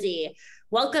Jersey.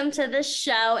 Welcome to the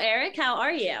show, Eric. How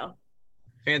are you?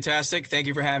 Fantastic. Thank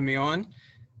you for having me on.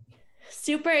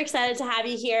 Super excited to have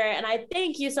you here. And I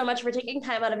thank you so much for taking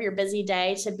time out of your busy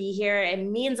day to be here. It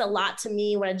means a lot to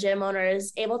me when a gym owner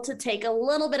is able to take a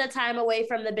little bit of time away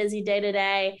from the busy day to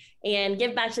day and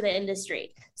give back to the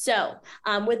industry. So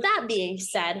with that being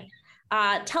said,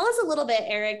 tell us a little bit,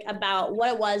 Eric, about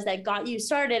what it was that got you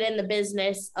started in the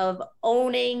business of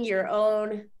owning your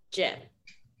own gym.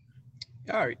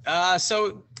 All right.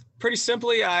 So pretty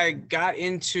simply, I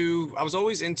was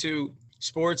always into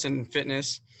sports and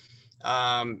fitness.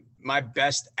 My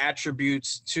best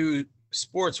attributes to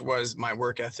sports was my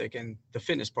work ethic and the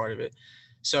fitness part of it.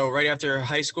 So right after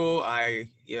high school, I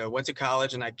went to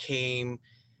college, and I came,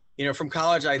 from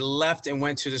college, I left and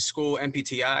went to the school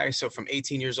MPTI. So from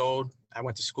 18 years old, I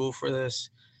went to school for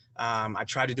this. I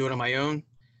tried to do it on my own,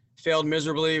 failed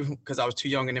miserably because I was too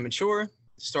young and immature.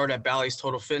 Started at Bally's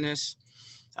Total Fitness.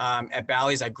 At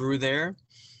Bally's, I grew there,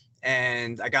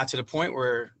 and I got to the point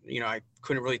where, I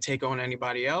couldn't really take on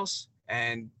anybody else.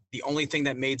 And the only thing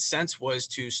that made sense was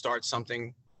to start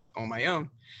something on my own.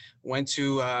 Went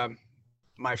to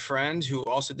my friend who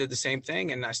also did the same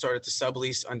thing, and I started to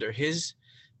sublease under his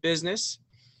business.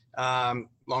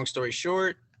 Long story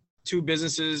short, two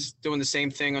businesses doing the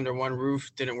same thing under one roof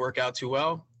didn't work out too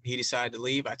well. He decided to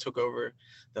leave. I took over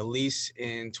the lease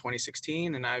in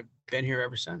 2016, and I've been here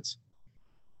ever since.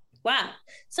 Wow.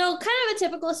 So kind of a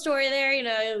typical story there.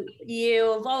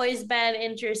 You've always been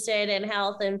interested in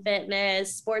health and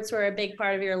fitness. Sports were a big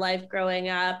part of your life growing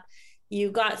up.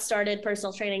 You got started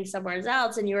personal training somewhere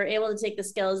else, and you were able to take the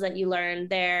skills that you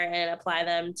learned there and apply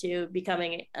them to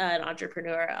becoming an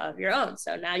entrepreneur of your own.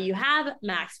 So now you have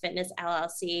Max Fitness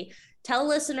LLC. Tell a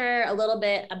listener a little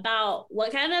bit about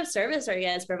what kind of service are you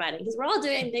guys providing? Because we're all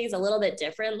doing things a little bit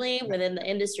differently within the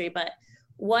industry, but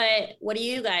what do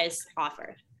you guys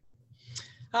offer?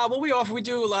 What we offer, we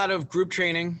do a lot of group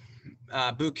training.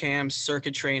 boot camps,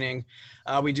 circuit training.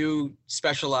 We do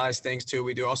specialized things too.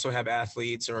 We do also have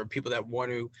athletes or people that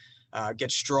want to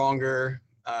get stronger.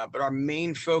 But our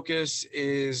main focus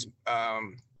is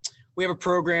we have a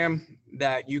program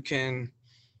that you can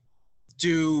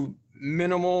do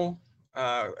minimal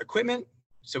equipment.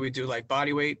 So we do like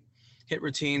body weight, HIIT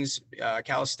routines,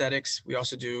 calisthenics. We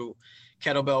also do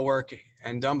kettlebell work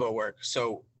and dumbbell work.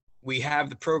 So we have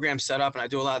the program set up, and I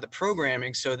do a lot of the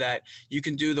programming so that you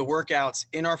can do the workouts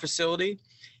in our facility.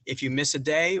 If you miss a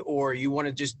day or you want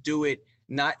to just do it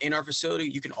not in our facility,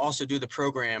 you can also do the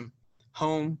program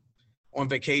home, on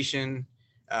vacation.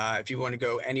 If you want to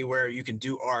go anywhere, you can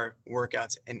do our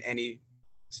workouts in any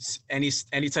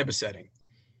type of setting.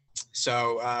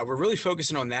 So we're really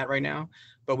focusing on that right now,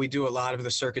 but we do a lot of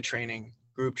the circuit training,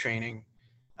 group training.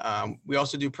 We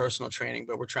also do personal training,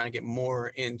 but we're trying to get more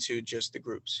into just the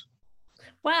groups.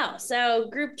 Wow. So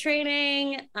group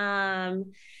training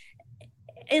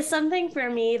is something for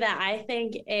me that I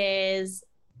think is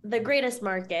the greatest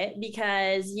market,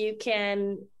 because you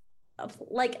can,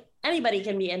 like, anybody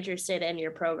can be interested in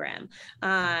your program.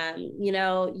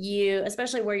 You,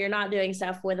 especially where you're not doing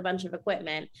stuff with a bunch of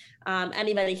equipment,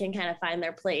 anybody can kind of find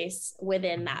their place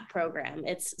within that program.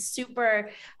 It's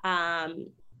super, how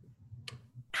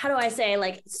do I say,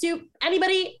 like,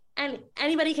 anybody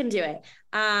can do it.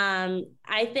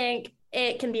 I think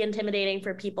it can be intimidating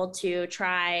for people to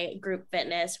try group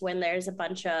fitness when there's a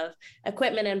bunch of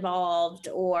equipment involved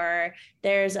or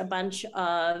there's a bunch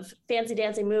of fancy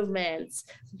dancing movements,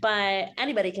 but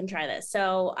anybody can try this.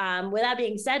 So with that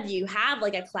being said, do you have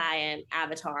like a client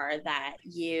avatar that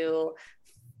you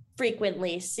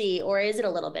frequently see, or is it a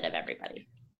little bit of everybody?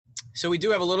 So we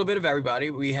do have a little bit of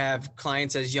everybody. We have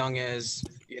clients as young as,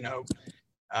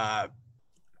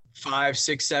 5,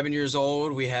 6, 7 years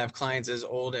old. We have clients as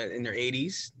old in their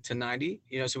 80s to 90,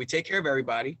 so we take care of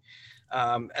everybody.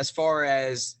 As far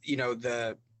as,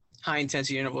 the high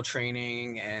intensity interval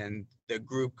training and the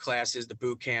group classes, the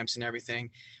boot camps and everything,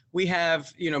 we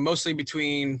have, mostly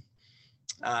between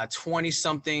 20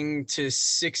 something to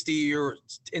 60 or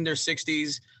in their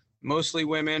 60s, mostly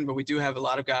women, but we do have a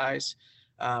lot of guys.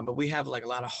 But we have like a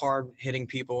lot of hard hitting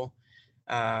people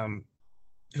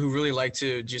who really like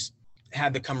to just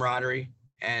have the camaraderie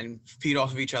and feed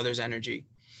off of each other's energy.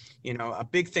 A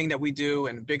big thing that we do,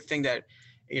 and a big thing that,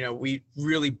 we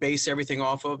really base everything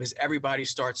off of, is everybody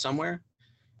starts somewhere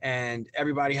and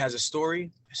everybody has a story.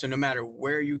 So no matter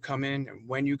where you come in and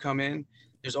when you come in,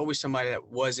 there's always somebody that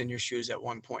was in your shoes at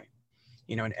one point,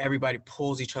 and everybody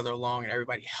pulls each other along and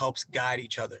everybody helps guide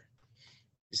each other.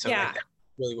 So that's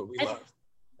really what we love.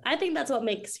 I think that's what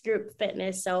makes group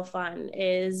fitness so fun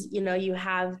is, you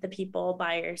have the people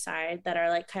by your side that are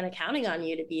like kind of counting on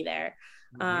you to be there.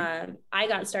 Mm-hmm. I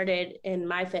got started in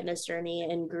my fitness journey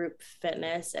in group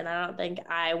fitness, and I don't think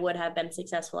I would have been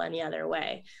successful any other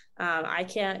way. I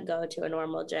can't go to a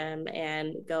normal gym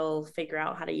and go figure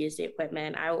out how to use the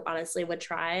equipment. I honestly would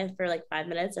try for like 5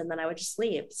 minutes and then I would just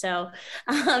leave. So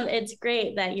it's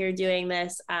great that you're doing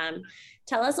this.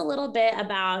 Tell us a little bit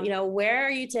about, where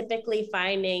are you typically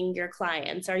finding your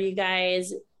clients? Are you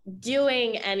guys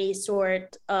doing any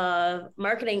sort of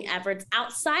marketing efforts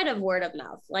outside of word of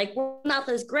mouth? Like, word of mouth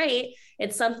is great.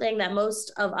 It's something that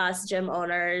most of us gym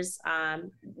owners,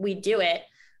 we do it.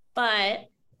 But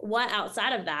what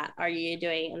outside of that are you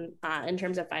doing in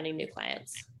terms of finding new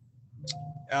clients?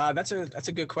 That's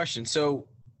a good question. So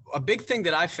a big thing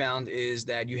that I found is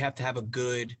that you have to have a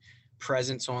good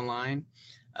presence online.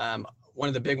 One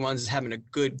of the big ones is having a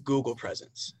good Google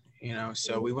presence,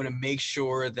 so we want to make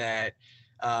sure that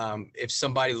if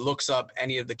somebody looks up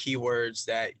any of the keywords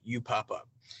that you pop up.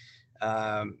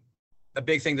 A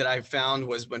big thing that I found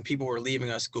was when people were leaving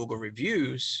us Google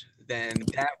reviews, then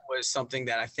that was something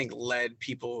that I think led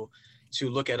people to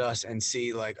look at us and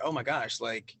see like, oh my gosh,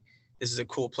 like this is a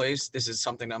cool place. This is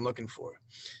something I'm looking for.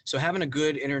 So having a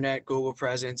good internet Google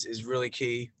presence is really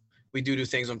key. We do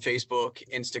things on Facebook,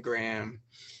 Instagram,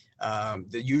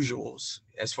 the usuals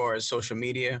as far as social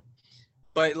media.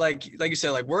 But like you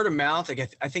said, like word of mouth,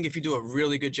 like I think if you do a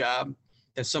really good job,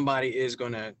 then somebody is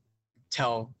going to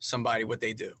tell somebody what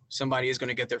they do. Somebody is going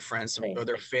to get their friends or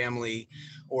their family,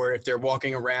 or if they're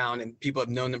walking around and people have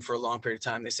known them for a long period of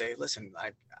time, they say, listen,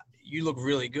 you look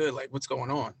really good. Like, what's going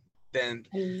on? Then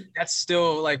that's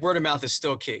still like word of mouth is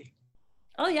still key.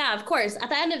 Oh yeah, of course. At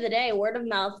the end of the day, word of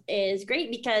mouth is great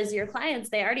because your clients,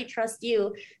 they already trust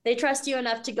you. They trust you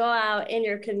enough to go out in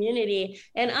your community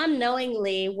and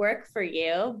unknowingly work for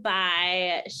you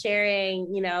by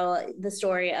sharing, the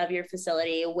story of your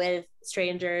facility with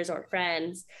strangers or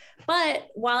friends. But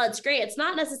while it's great, it's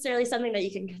not necessarily something that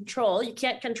you can control. You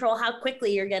can't control how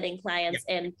quickly you're getting clients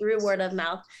in through word of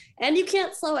mouth, and you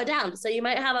can't slow it down. So you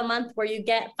might have a month where you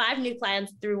get 5 new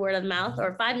clients through word of mouth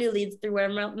or 5 new leads through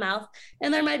word of mouth,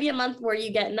 and there might be a month where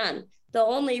you get none. The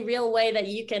only real way that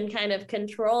you can kind of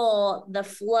control the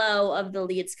flow of the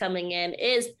leads coming in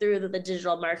is through the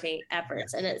digital marketing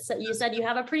efforts. And you said you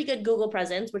have a pretty good Google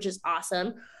presence, which is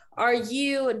awesome. Are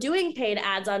you doing paid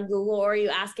ads on Google, or are you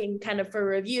asking kind of for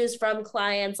reviews from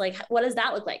clients? Like, what does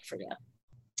that look like for you?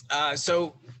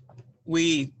 So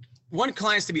we want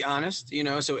clients to be honest,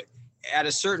 so at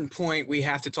a certain point we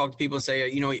have to talk to people and say,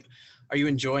 are you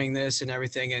enjoying this and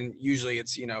everything? And usually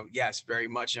it's, yes, very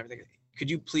much and everything. Could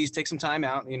you please take some time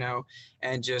out,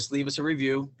 and just leave us a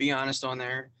review, be honest on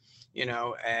there,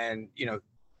 and,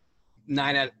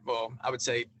 I would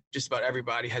say just about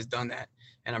everybody has done that.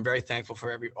 And I'm very thankful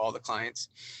for all the clients.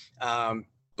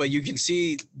 But you can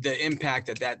see the impact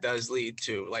that does lead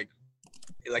to, like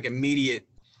immediate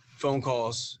phone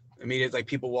calls, immediate, like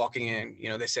people walking in,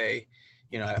 they say,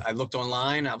 I looked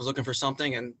online, I was looking for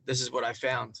something, and this is what I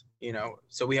found,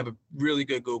 so we have a really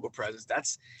good Google presence.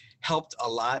 That's helped a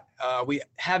lot. We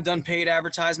have done paid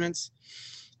advertisements.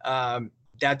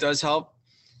 That does help.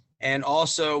 And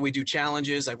also we do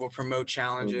challenges, like we'll promote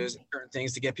challenges, certain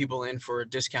things to get people in for a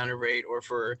discounted rate or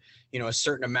for, a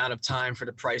certain amount of time for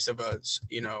the price of a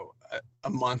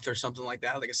month or something like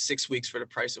that, like 6 weeks for the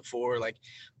price of 4, like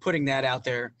putting that out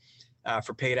there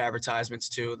for paid advertisements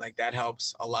too. Like that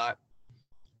helps a lot.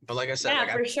 But like I said,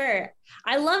 for sure.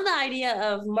 I love the idea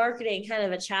of marketing kind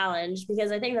of a challenge,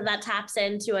 because I think that taps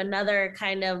into another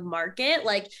kind of market,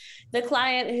 like the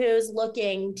client who's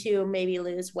looking to maybe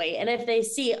lose weight. And if they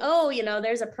see,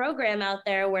 there's a program out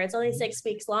there where it's only 6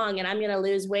 weeks long and I'm going to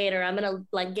lose weight, or I'm going to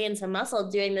like gain some muscle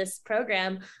doing this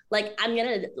program, like I'm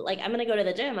going to go to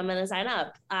the gym, I'm going to sign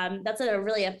up. That's a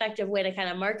really effective way to kind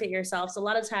of market yourself. So a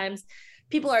lot of times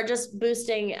people are just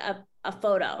boosting a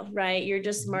photo, right? You're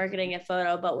just marketing a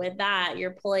photo, but with that,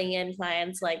 you're pulling in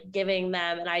clients, like giving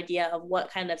them an idea of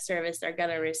what kind of service they're going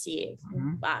to receive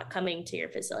coming to your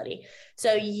facility.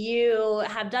 So you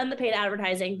have done the paid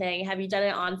advertising thing. Have you done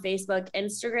it on Facebook,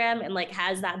 Instagram? And like,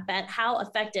 how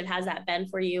effective has that been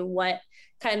for you? What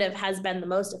kind of has been the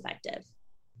most effective?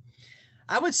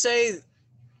 I would say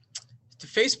the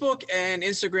Facebook and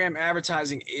Instagram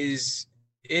advertising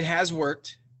it has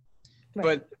worked, right.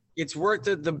 But it's worked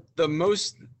the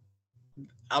most.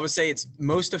 I would say it's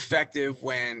most effective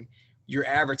when you're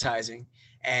advertising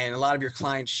and a lot of your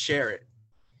clients share it,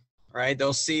 right?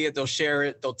 They'll see it, they'll share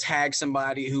it, they'll tag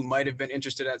somebody who might have been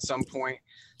interested at some point.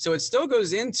 So it still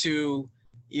goes into,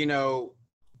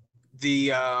 the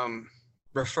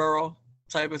referral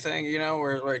type of thing,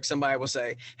 where like somebody will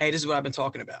say, hey, this is what I've been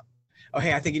talking about. Oh,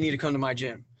 hey, I think you need to come to my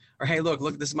gym. Or, hey, look,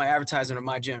 this is my advertisement of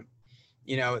my gym.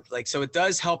 So it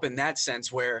does help in that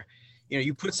sense where,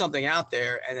 you put something out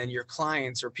there and then your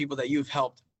clients or people that you've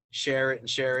helped share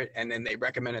it, and then they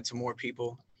recommend it to more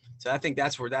people. So I think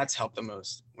that's where that's helped the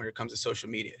most when it comes to social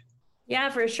media. Yeah,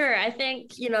 for sure. I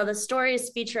think, the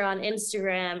stories feature on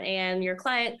Instagram, and your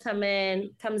client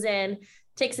comes in,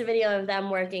 takes a video of them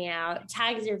working out,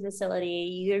 tags your facility.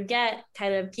 You get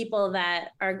kind of people that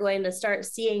are going to start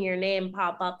seeing your name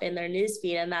pop up in their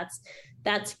newsfeed, and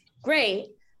that's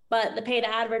great. But the paid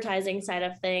advertising side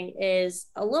of thing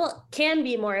can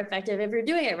be more effective if you're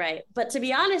doing it right. But to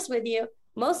be honest with you,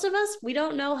 most of us, we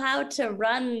don't know how to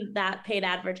run that paid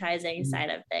advertising side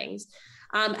of things.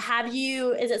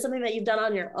 Is it something that you've done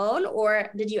on your own, or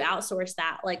did you outsource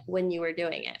that like when you were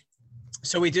doing it?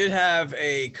 So we did have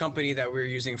a company that we were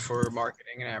using for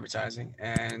marketing and advertising,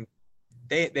 and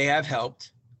they have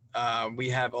helped. We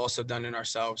have also done it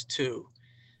ourselves too.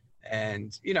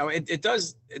 And, it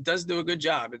does do a good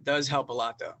job. It does help a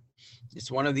lot though. It's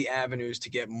one of the avenues to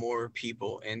get more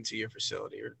people into your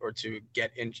facility or to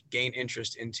gain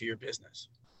interest into your business.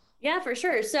 Yeah, for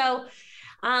sure. So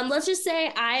let's just say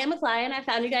I am a client. I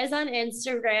found you guys on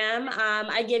Instagram.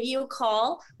 I give you a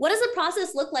call. What does the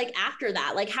process look like after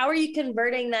that? Like, how are you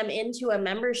converting them into a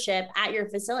membership at your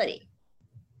facility?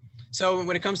 So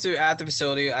when it comes to at the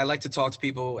facility, I like to talk to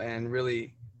people and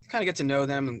really kind of get to know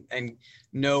them and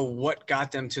know what got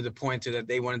them to the point that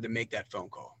they wanted to make that phone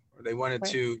call or they wanted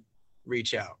to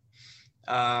reach out.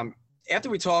 After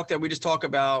we talk, that we just talk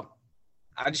about,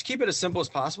 I just keep it as simple as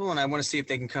possible. And I want to see if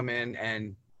they can come in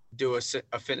and do a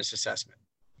fitness assessment.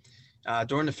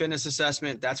 During the fitness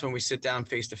assessment, that's when we sit down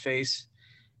face to face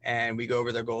and we go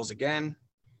over their goals again.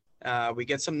 We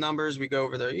get some numbers, we go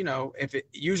over their,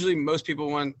 usually most people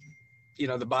want,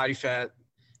 the body fat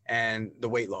and the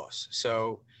weight loss.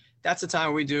 So that's the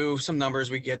time we do some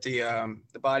numbers. We get the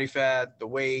body fat, the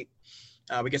weight,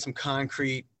 we get some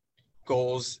concrete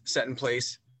goals set in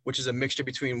place, which is a mixture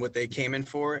between what they came in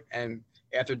for, and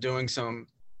after doing some,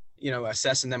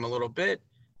 assessing them a little bit,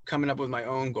 coming up with my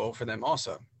own goal for them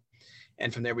also.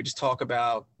 And from there, we just talk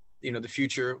about, the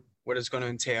future, what it's going to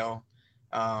entail,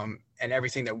 and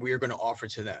everything that we're going to offer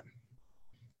to them.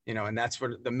 And that's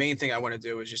what the main thing I want to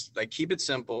do is just like keep it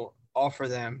simple, offer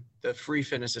them the free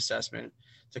fitness assessment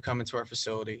to come into our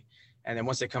facility. And then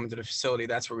once they come into the facility,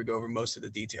 that's where we go over most of the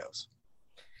details.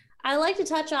 I like to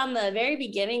touch on the very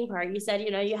beginning part. You said,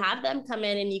 you have them come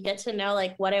in and you get to know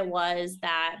like what it was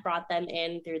that brought them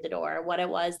in through the door, what it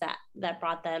was that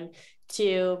brought them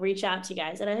to reach out to you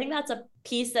guys. And I think that's a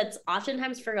piece that's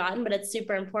oftentimes forgotten, but it's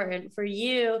super important for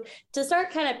you to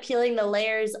start kind of peeling the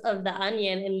layers of the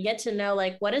onion and get to know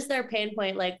like, what is their pain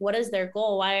point? Like, what is their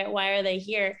goal? Why are they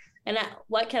here? And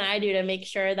what can I do to make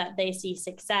sure that they see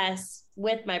success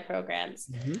with my programs?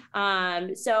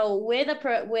 Mm-hmm. So with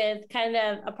kind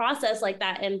of a process like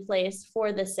that in place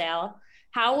for the sale,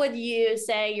 how would you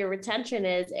say your retention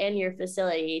is in your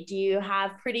facility? Do you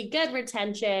have pretty good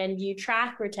retention? Do you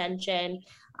track retention?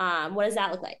 What does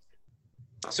that look like?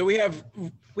 So we have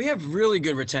really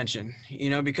good retention,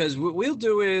 because what we'll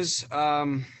do is,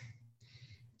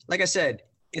 like I said,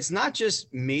 it's not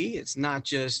just me. It's not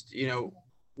just,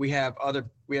 we have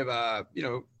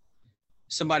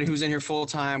somebody who's in here full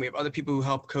time. We have other people who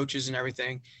help coaches and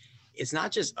everything. It's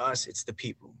not just us, it's the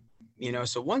people,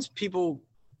 so once people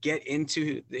get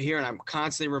into here, and I'm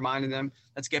constantly reminding them,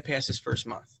 let's get past this first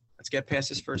month. Let's get past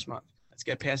this first month. Let's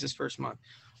get past this first month.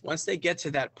 Once they get to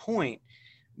that point,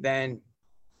 then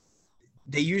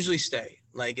they usually stay.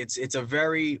 Like it's a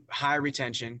very high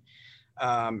retention,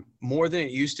 more than it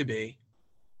used to be.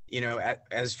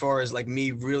 As far as like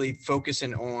me really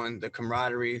focusing on the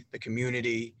camaraderie, the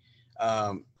community,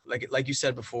 like you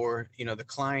said before, the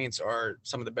clients are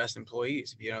some of the best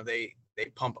employees. They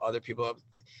pump other people up.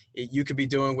 You could be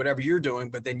doing whatever you're doing,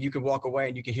 but then you could walk away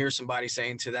and you can hear somebody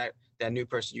saying to that new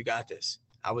person, you got this.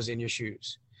 I was in your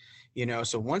shoes.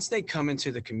 So once they come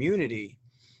into the community,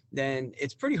 then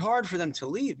it's pretty hard for them to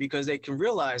leave because they can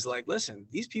realize like, listen,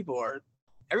 these people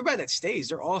everybody that stays,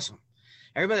 they're awesome.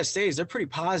 Everybody that stays, they're pretty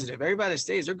positive. Everybody that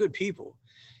stays, they're good people,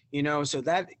 so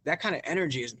that kind of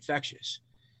energy is infectious,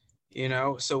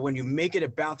 so when you make it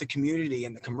about the community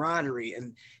and the camaraderie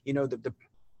and,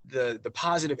 the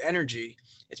positive energy,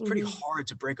 it's pretty hard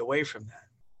to break away from that.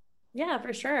 Yeah,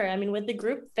 for sure. I mean, with the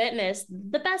group fitness,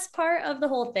 the best part of the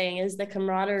whole thing is the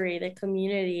camaraderie, the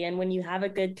community. And when you have a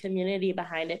good community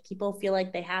behind it, people feel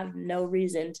like they have no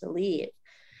reason to leave.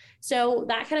 So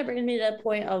that kind of brings me to the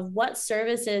point of what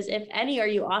services, if any, are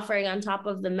you offering on top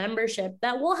of the membership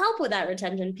that will help with that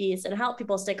retention piece and help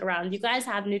people stick around? Do you guys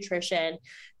have nutrition?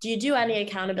 Do you do any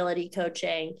accountability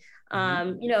coaching?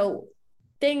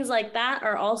 Things like that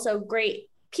are also great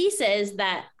pieces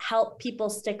that help people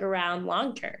stick around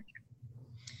long-term.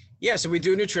 Yeah, so we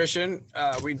do nutrition.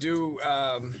 We do,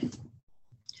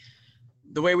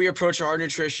 the way we approach our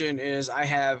nutrition is I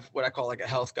have what I call like a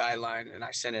health guideline, and I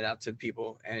send it out to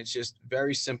people, and it's just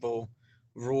very simple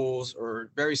rules or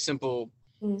very simple,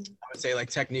 I would say like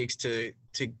techniques to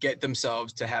get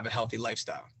themselves to have a healthy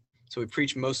lifestyle. So we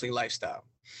preach mostly lifestyle.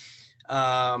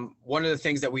 One of the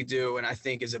things that we do, and I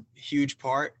think is a huge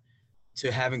part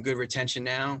to having good retention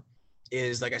now,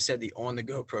 is, like I said, the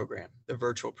on-the-go program, the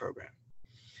virtual program.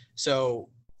 So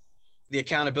the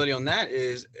accountability on that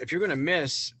is if you're going to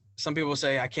miss, some people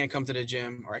say, I can't come to the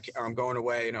gym or I'm going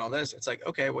away and all this. It's like,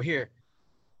 okay, well, here,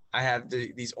 I have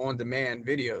these on-demand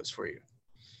videos for you.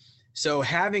 So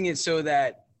having it so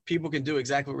that people can do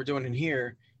exactly what we're doing in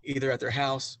here, either at their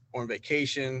house or on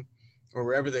vacation or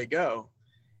wherever they go,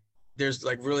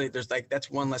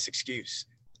 that's one less excuse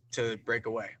to break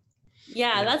away.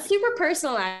 Yeah, that's super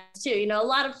personalized too. A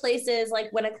lot of places,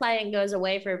 like when a client goes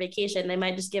away for a vacation, they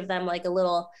might just give them like a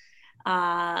little,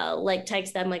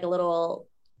 text them like a little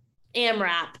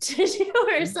AMRAP to do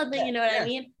or something, you know what I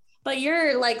mean? But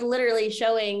you're like literally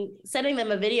sending them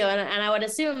a video. And I would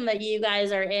assume that you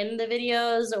guys are in the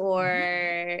videos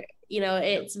or,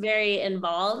 it's very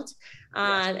involved.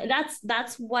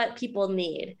 That's what people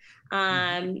need.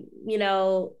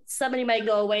 Somebody might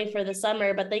go away for the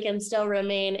summer, but they can still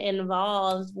remain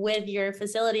involved with your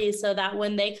facility so that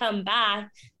when they come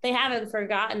back, they haven't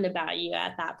forgotten about you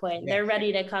at that point. They're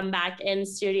ready to come back in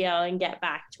studio and get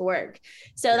back to work.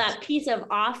 So that piece of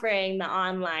offering the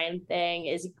online thing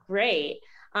is great.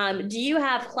 Do you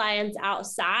have clients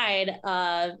outside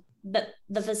of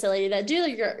the facility that do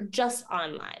your just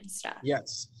online stuff?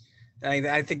 Yes.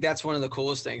 I think that's one of the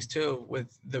coolest things too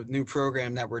with the new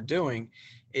program that we're doing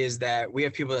is that we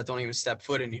have people that don't even step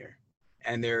foot in here,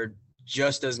 and they're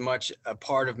just as much a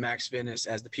part of Max Fitness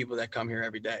as the people that come here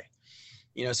every day.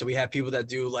 You know, so we have people that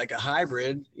do like a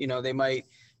hybrid, you know, they might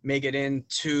make it in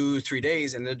 2-3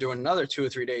 days and they're doing another 2 or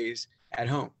 3 days at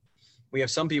home. We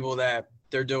have some people that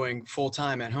they're doing full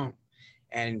time at home,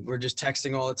 and we're just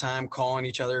texting all the time, calling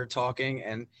each other, talking.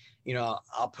 And, you know,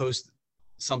 I'll post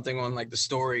something on like the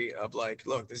story of like,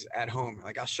 look, this is at home.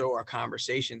 Like I'll show our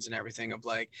conversations and everything of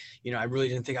like, you know, I really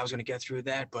didn't think I was going to get through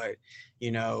that, but,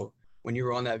 you know, when you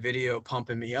were on that video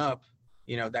pumping me up,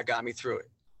 you know, that got me through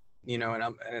it, you know,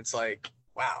 and it's like,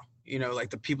 wow, you know, like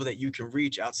the people that you can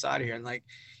reach outside of here. And like,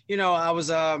 you know, I was,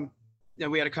 you know,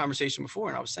 we had a conversation before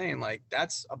and I was saying like,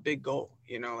 that's a big goal,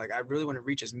 you know, like I really want to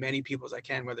reach as many people as I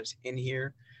can, whether it's in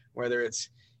here, whether it's,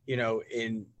 you know,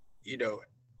 in, you know,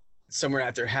 somewhere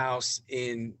at their house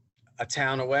in a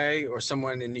town away, or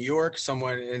someone in New York,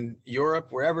 someone in Europe,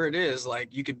 wherever it is,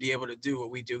 like you could be able to do what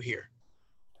we do here.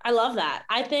 I love that.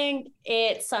 I think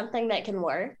it's something that can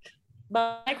work.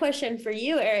 But my question for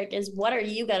you, Eric, is what are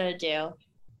you going to do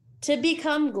to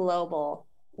become global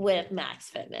with Max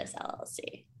Fitness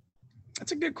LLC?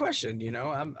 That's a good question. You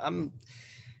know,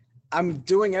 I'm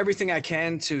doing everything I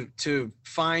can to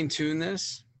fine tune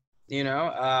this. You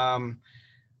know,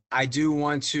 I do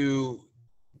want to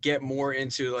get more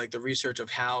into like the research of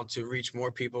how to reach more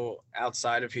people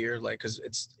outside of here, like because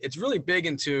it's really big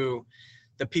into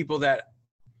the people that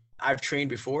I've trained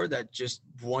before that just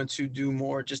want to do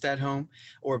more just at home,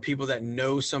 or people that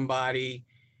know somebody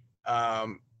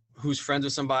who's friends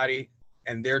with somebody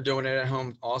and they're doing it at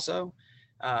home also.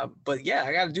 But yeah,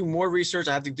 I got to do more research.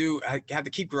 I have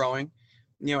to keep growing.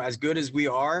 You know, as good as we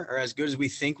are, or as good as we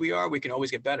think we are, we can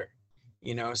always get better.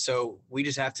 You know, so we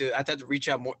just have to reach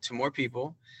out to more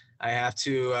people. I have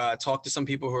to talk to some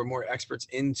people who are more experts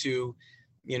into,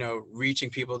 you know, reaching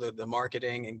people, the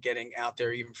marketing and getting out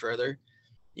there even further,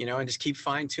 you know, and just keep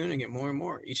fine tuning it more and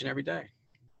more each and every day.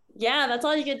 Yeah, that's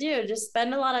all you could do. Just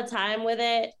spend a lot of time with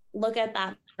it. Look at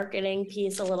that marketing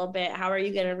piece a little bit. How are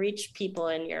you going to reach people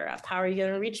in Europe? How are you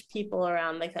going to reach people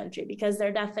around the country? Because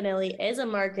there definitely is a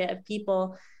market of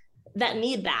people that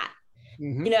need that.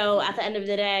 Mm-hmm. You know, at the end of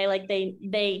the day, like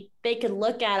they could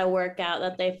look at a workout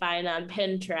that they find on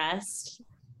Pinterest,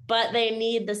 but they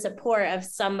need the support of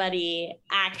somebody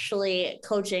actually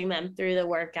coaching them through the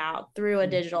workout through a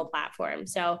digital platform.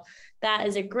 So that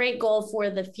is a great goal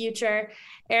for the future.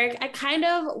 Eric, I kind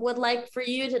of would like for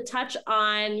you to touch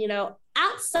on, you know,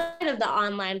 outside of the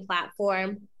online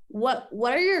platform, what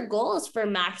are your goals for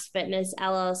Max Fitness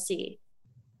LLC?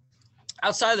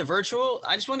 Outside of the virtual,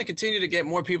 I just want to continue to get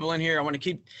more people in here. I want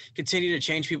to continue to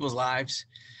change people's lives.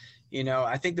 You know,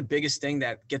 I think the biggest thing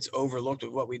that gets overlooked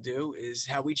with what we do is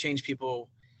how we change people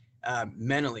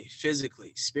mentally,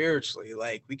 physically, spiritually.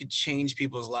 Like we could change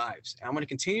people's lives. And I'm going to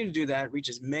continue to do that, reach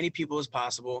as many people as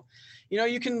possible. You know,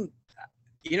 you can,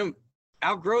 you know,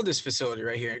 outgrow this facility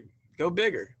right here, go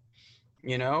bigger,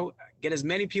 you know, get as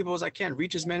many people as I can,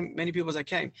 reach as many people as I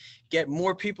can, get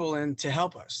more people in to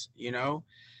help us, you know.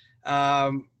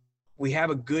 We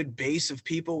have a good base of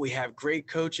people. We have great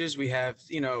coaches. We have,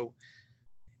 you know,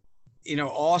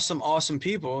 awesome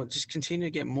people. Just continue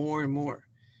to get more and more,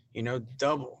 you know,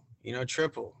 double, you know,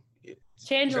 triple.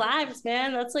 Change lives,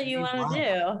 man. That's what you want to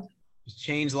do.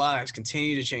 Change lives,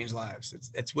 continue to change lives.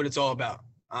 That's what it's all about,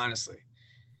 honestly.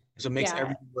 So it makes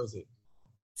everything worth it.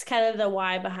 It's kind of the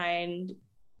why behind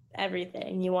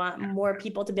everything. You want more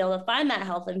people to be able to find that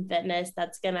health and fitness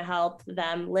that's going to help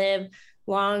them live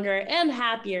longer and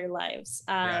happier lives.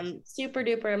 Super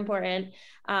duper important.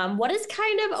 What is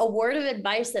kind of a word of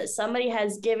advice that somebody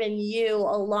has given you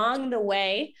along the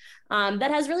way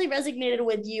that has really resonated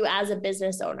with you as a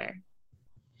business owner?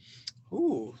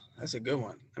 Ooh, that's a good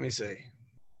one. Let me see.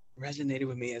 Resonated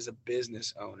with me as a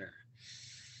business owner.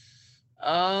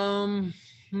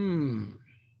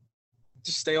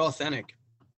 Just stay authentic.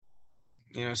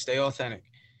 You know, stay authentic.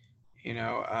 You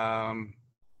know,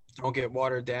 don't get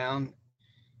watered down,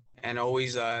 and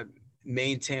always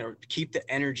maintain or keep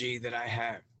the energy that I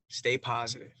have. Stay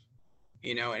positive.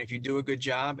 You know, and if you do a good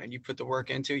job and you put the work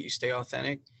into it, you stay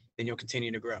authentic, then you'll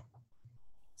continue to grow.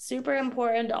 Super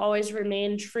important to always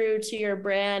remain true to your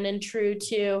brand and true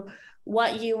to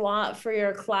what you want for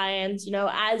your clients. You know,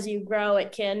 as you grow,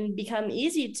 it can become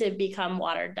easy to become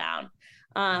watered down.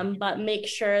 But make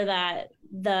sure that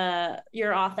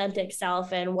your authentic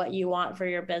self and what you want for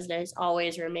your business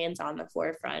always remains on the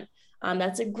forefront.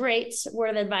 That's a great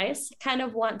word of advice. Kind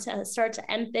of want to start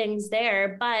to end things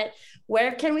there, but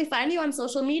where can we find you on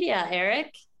social media,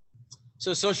 Eric?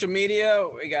 So social media,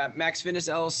 we got Max Fitness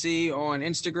LLC on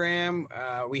Instagram.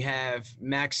 We have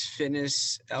Max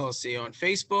Fitness LLC on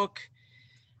Facebook.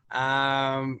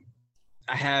 I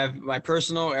have my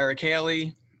personal Eric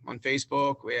Hailey on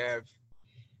Facebook. We have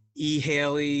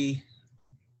Hailey.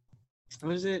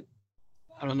 What is it?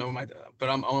 I don't know but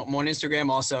I'm on Instagram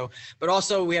also. But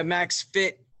also we have Max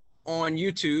Fit on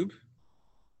YouTube.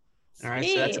 All right,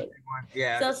 so that's a big one.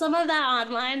 Yeah. So some of that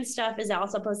online stuff is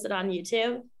also posted on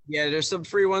YouTube. Yeah, there's some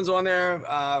free ones on there.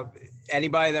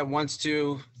 Anybody that wants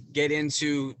to get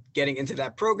into getting into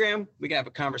that program, we can have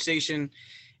a conversation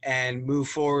and move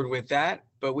forward with that.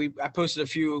 But I posted a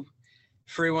few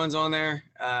free ones on there.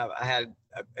 I had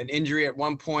an injury at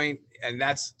one point, and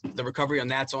that's the recovery on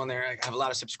that's on there. I have a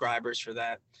lot of subscribers for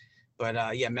that.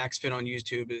 But yeah, Max Fit on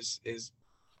YouTube is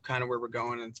kind of where we're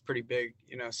going, and it's pretty big,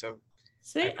 so.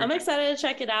 Sweet. I'm excited to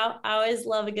check it out. I always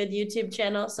love a good YouTube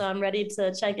channel, so I'm ready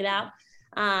to check it out.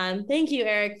 Thank you,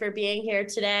 Eric, for being here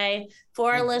today.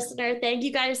 For our listener, thank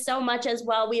you guys so much as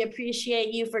well. We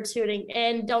appreciate you for tuning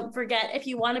in. Don't forget, if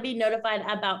you want to be notified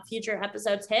about future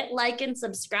episodes, hit like and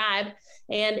subscribe.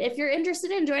 And if you're interested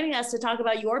in joining us to talk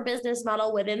about your business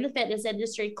model within the fitness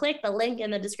industry, click the link in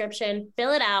the description,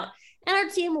 fill it out, and our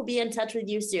team will be in touch with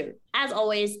you soon. As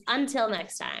always, until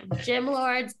next time, Gym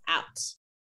Lords out.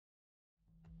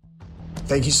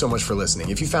 Thank you so much for listening.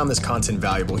 If you found this content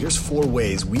valuable, here's 4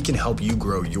 ways we can help you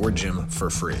grow your gym for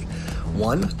free.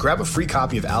 1, grab a free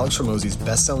copy of Alex Hormozi's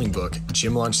best-selling book,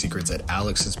 Gym Launch Secrets, at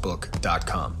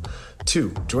alexsbook.com.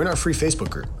 2, join our free Facebook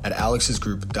group at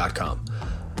alexsgroup.com.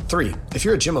 3, if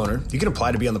you're a gym owner, you can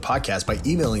apply to be on the podcast by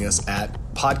emailing us at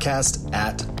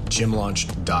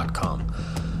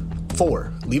podcast@gymlaunch.com.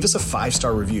 4, leave us a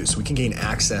 5-star review so we can gain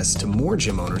access to more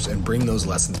gym owners and bring those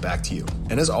lessons back to you.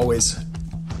 And as always,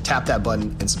 tap that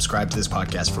button and subscribe to this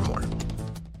podcast for more.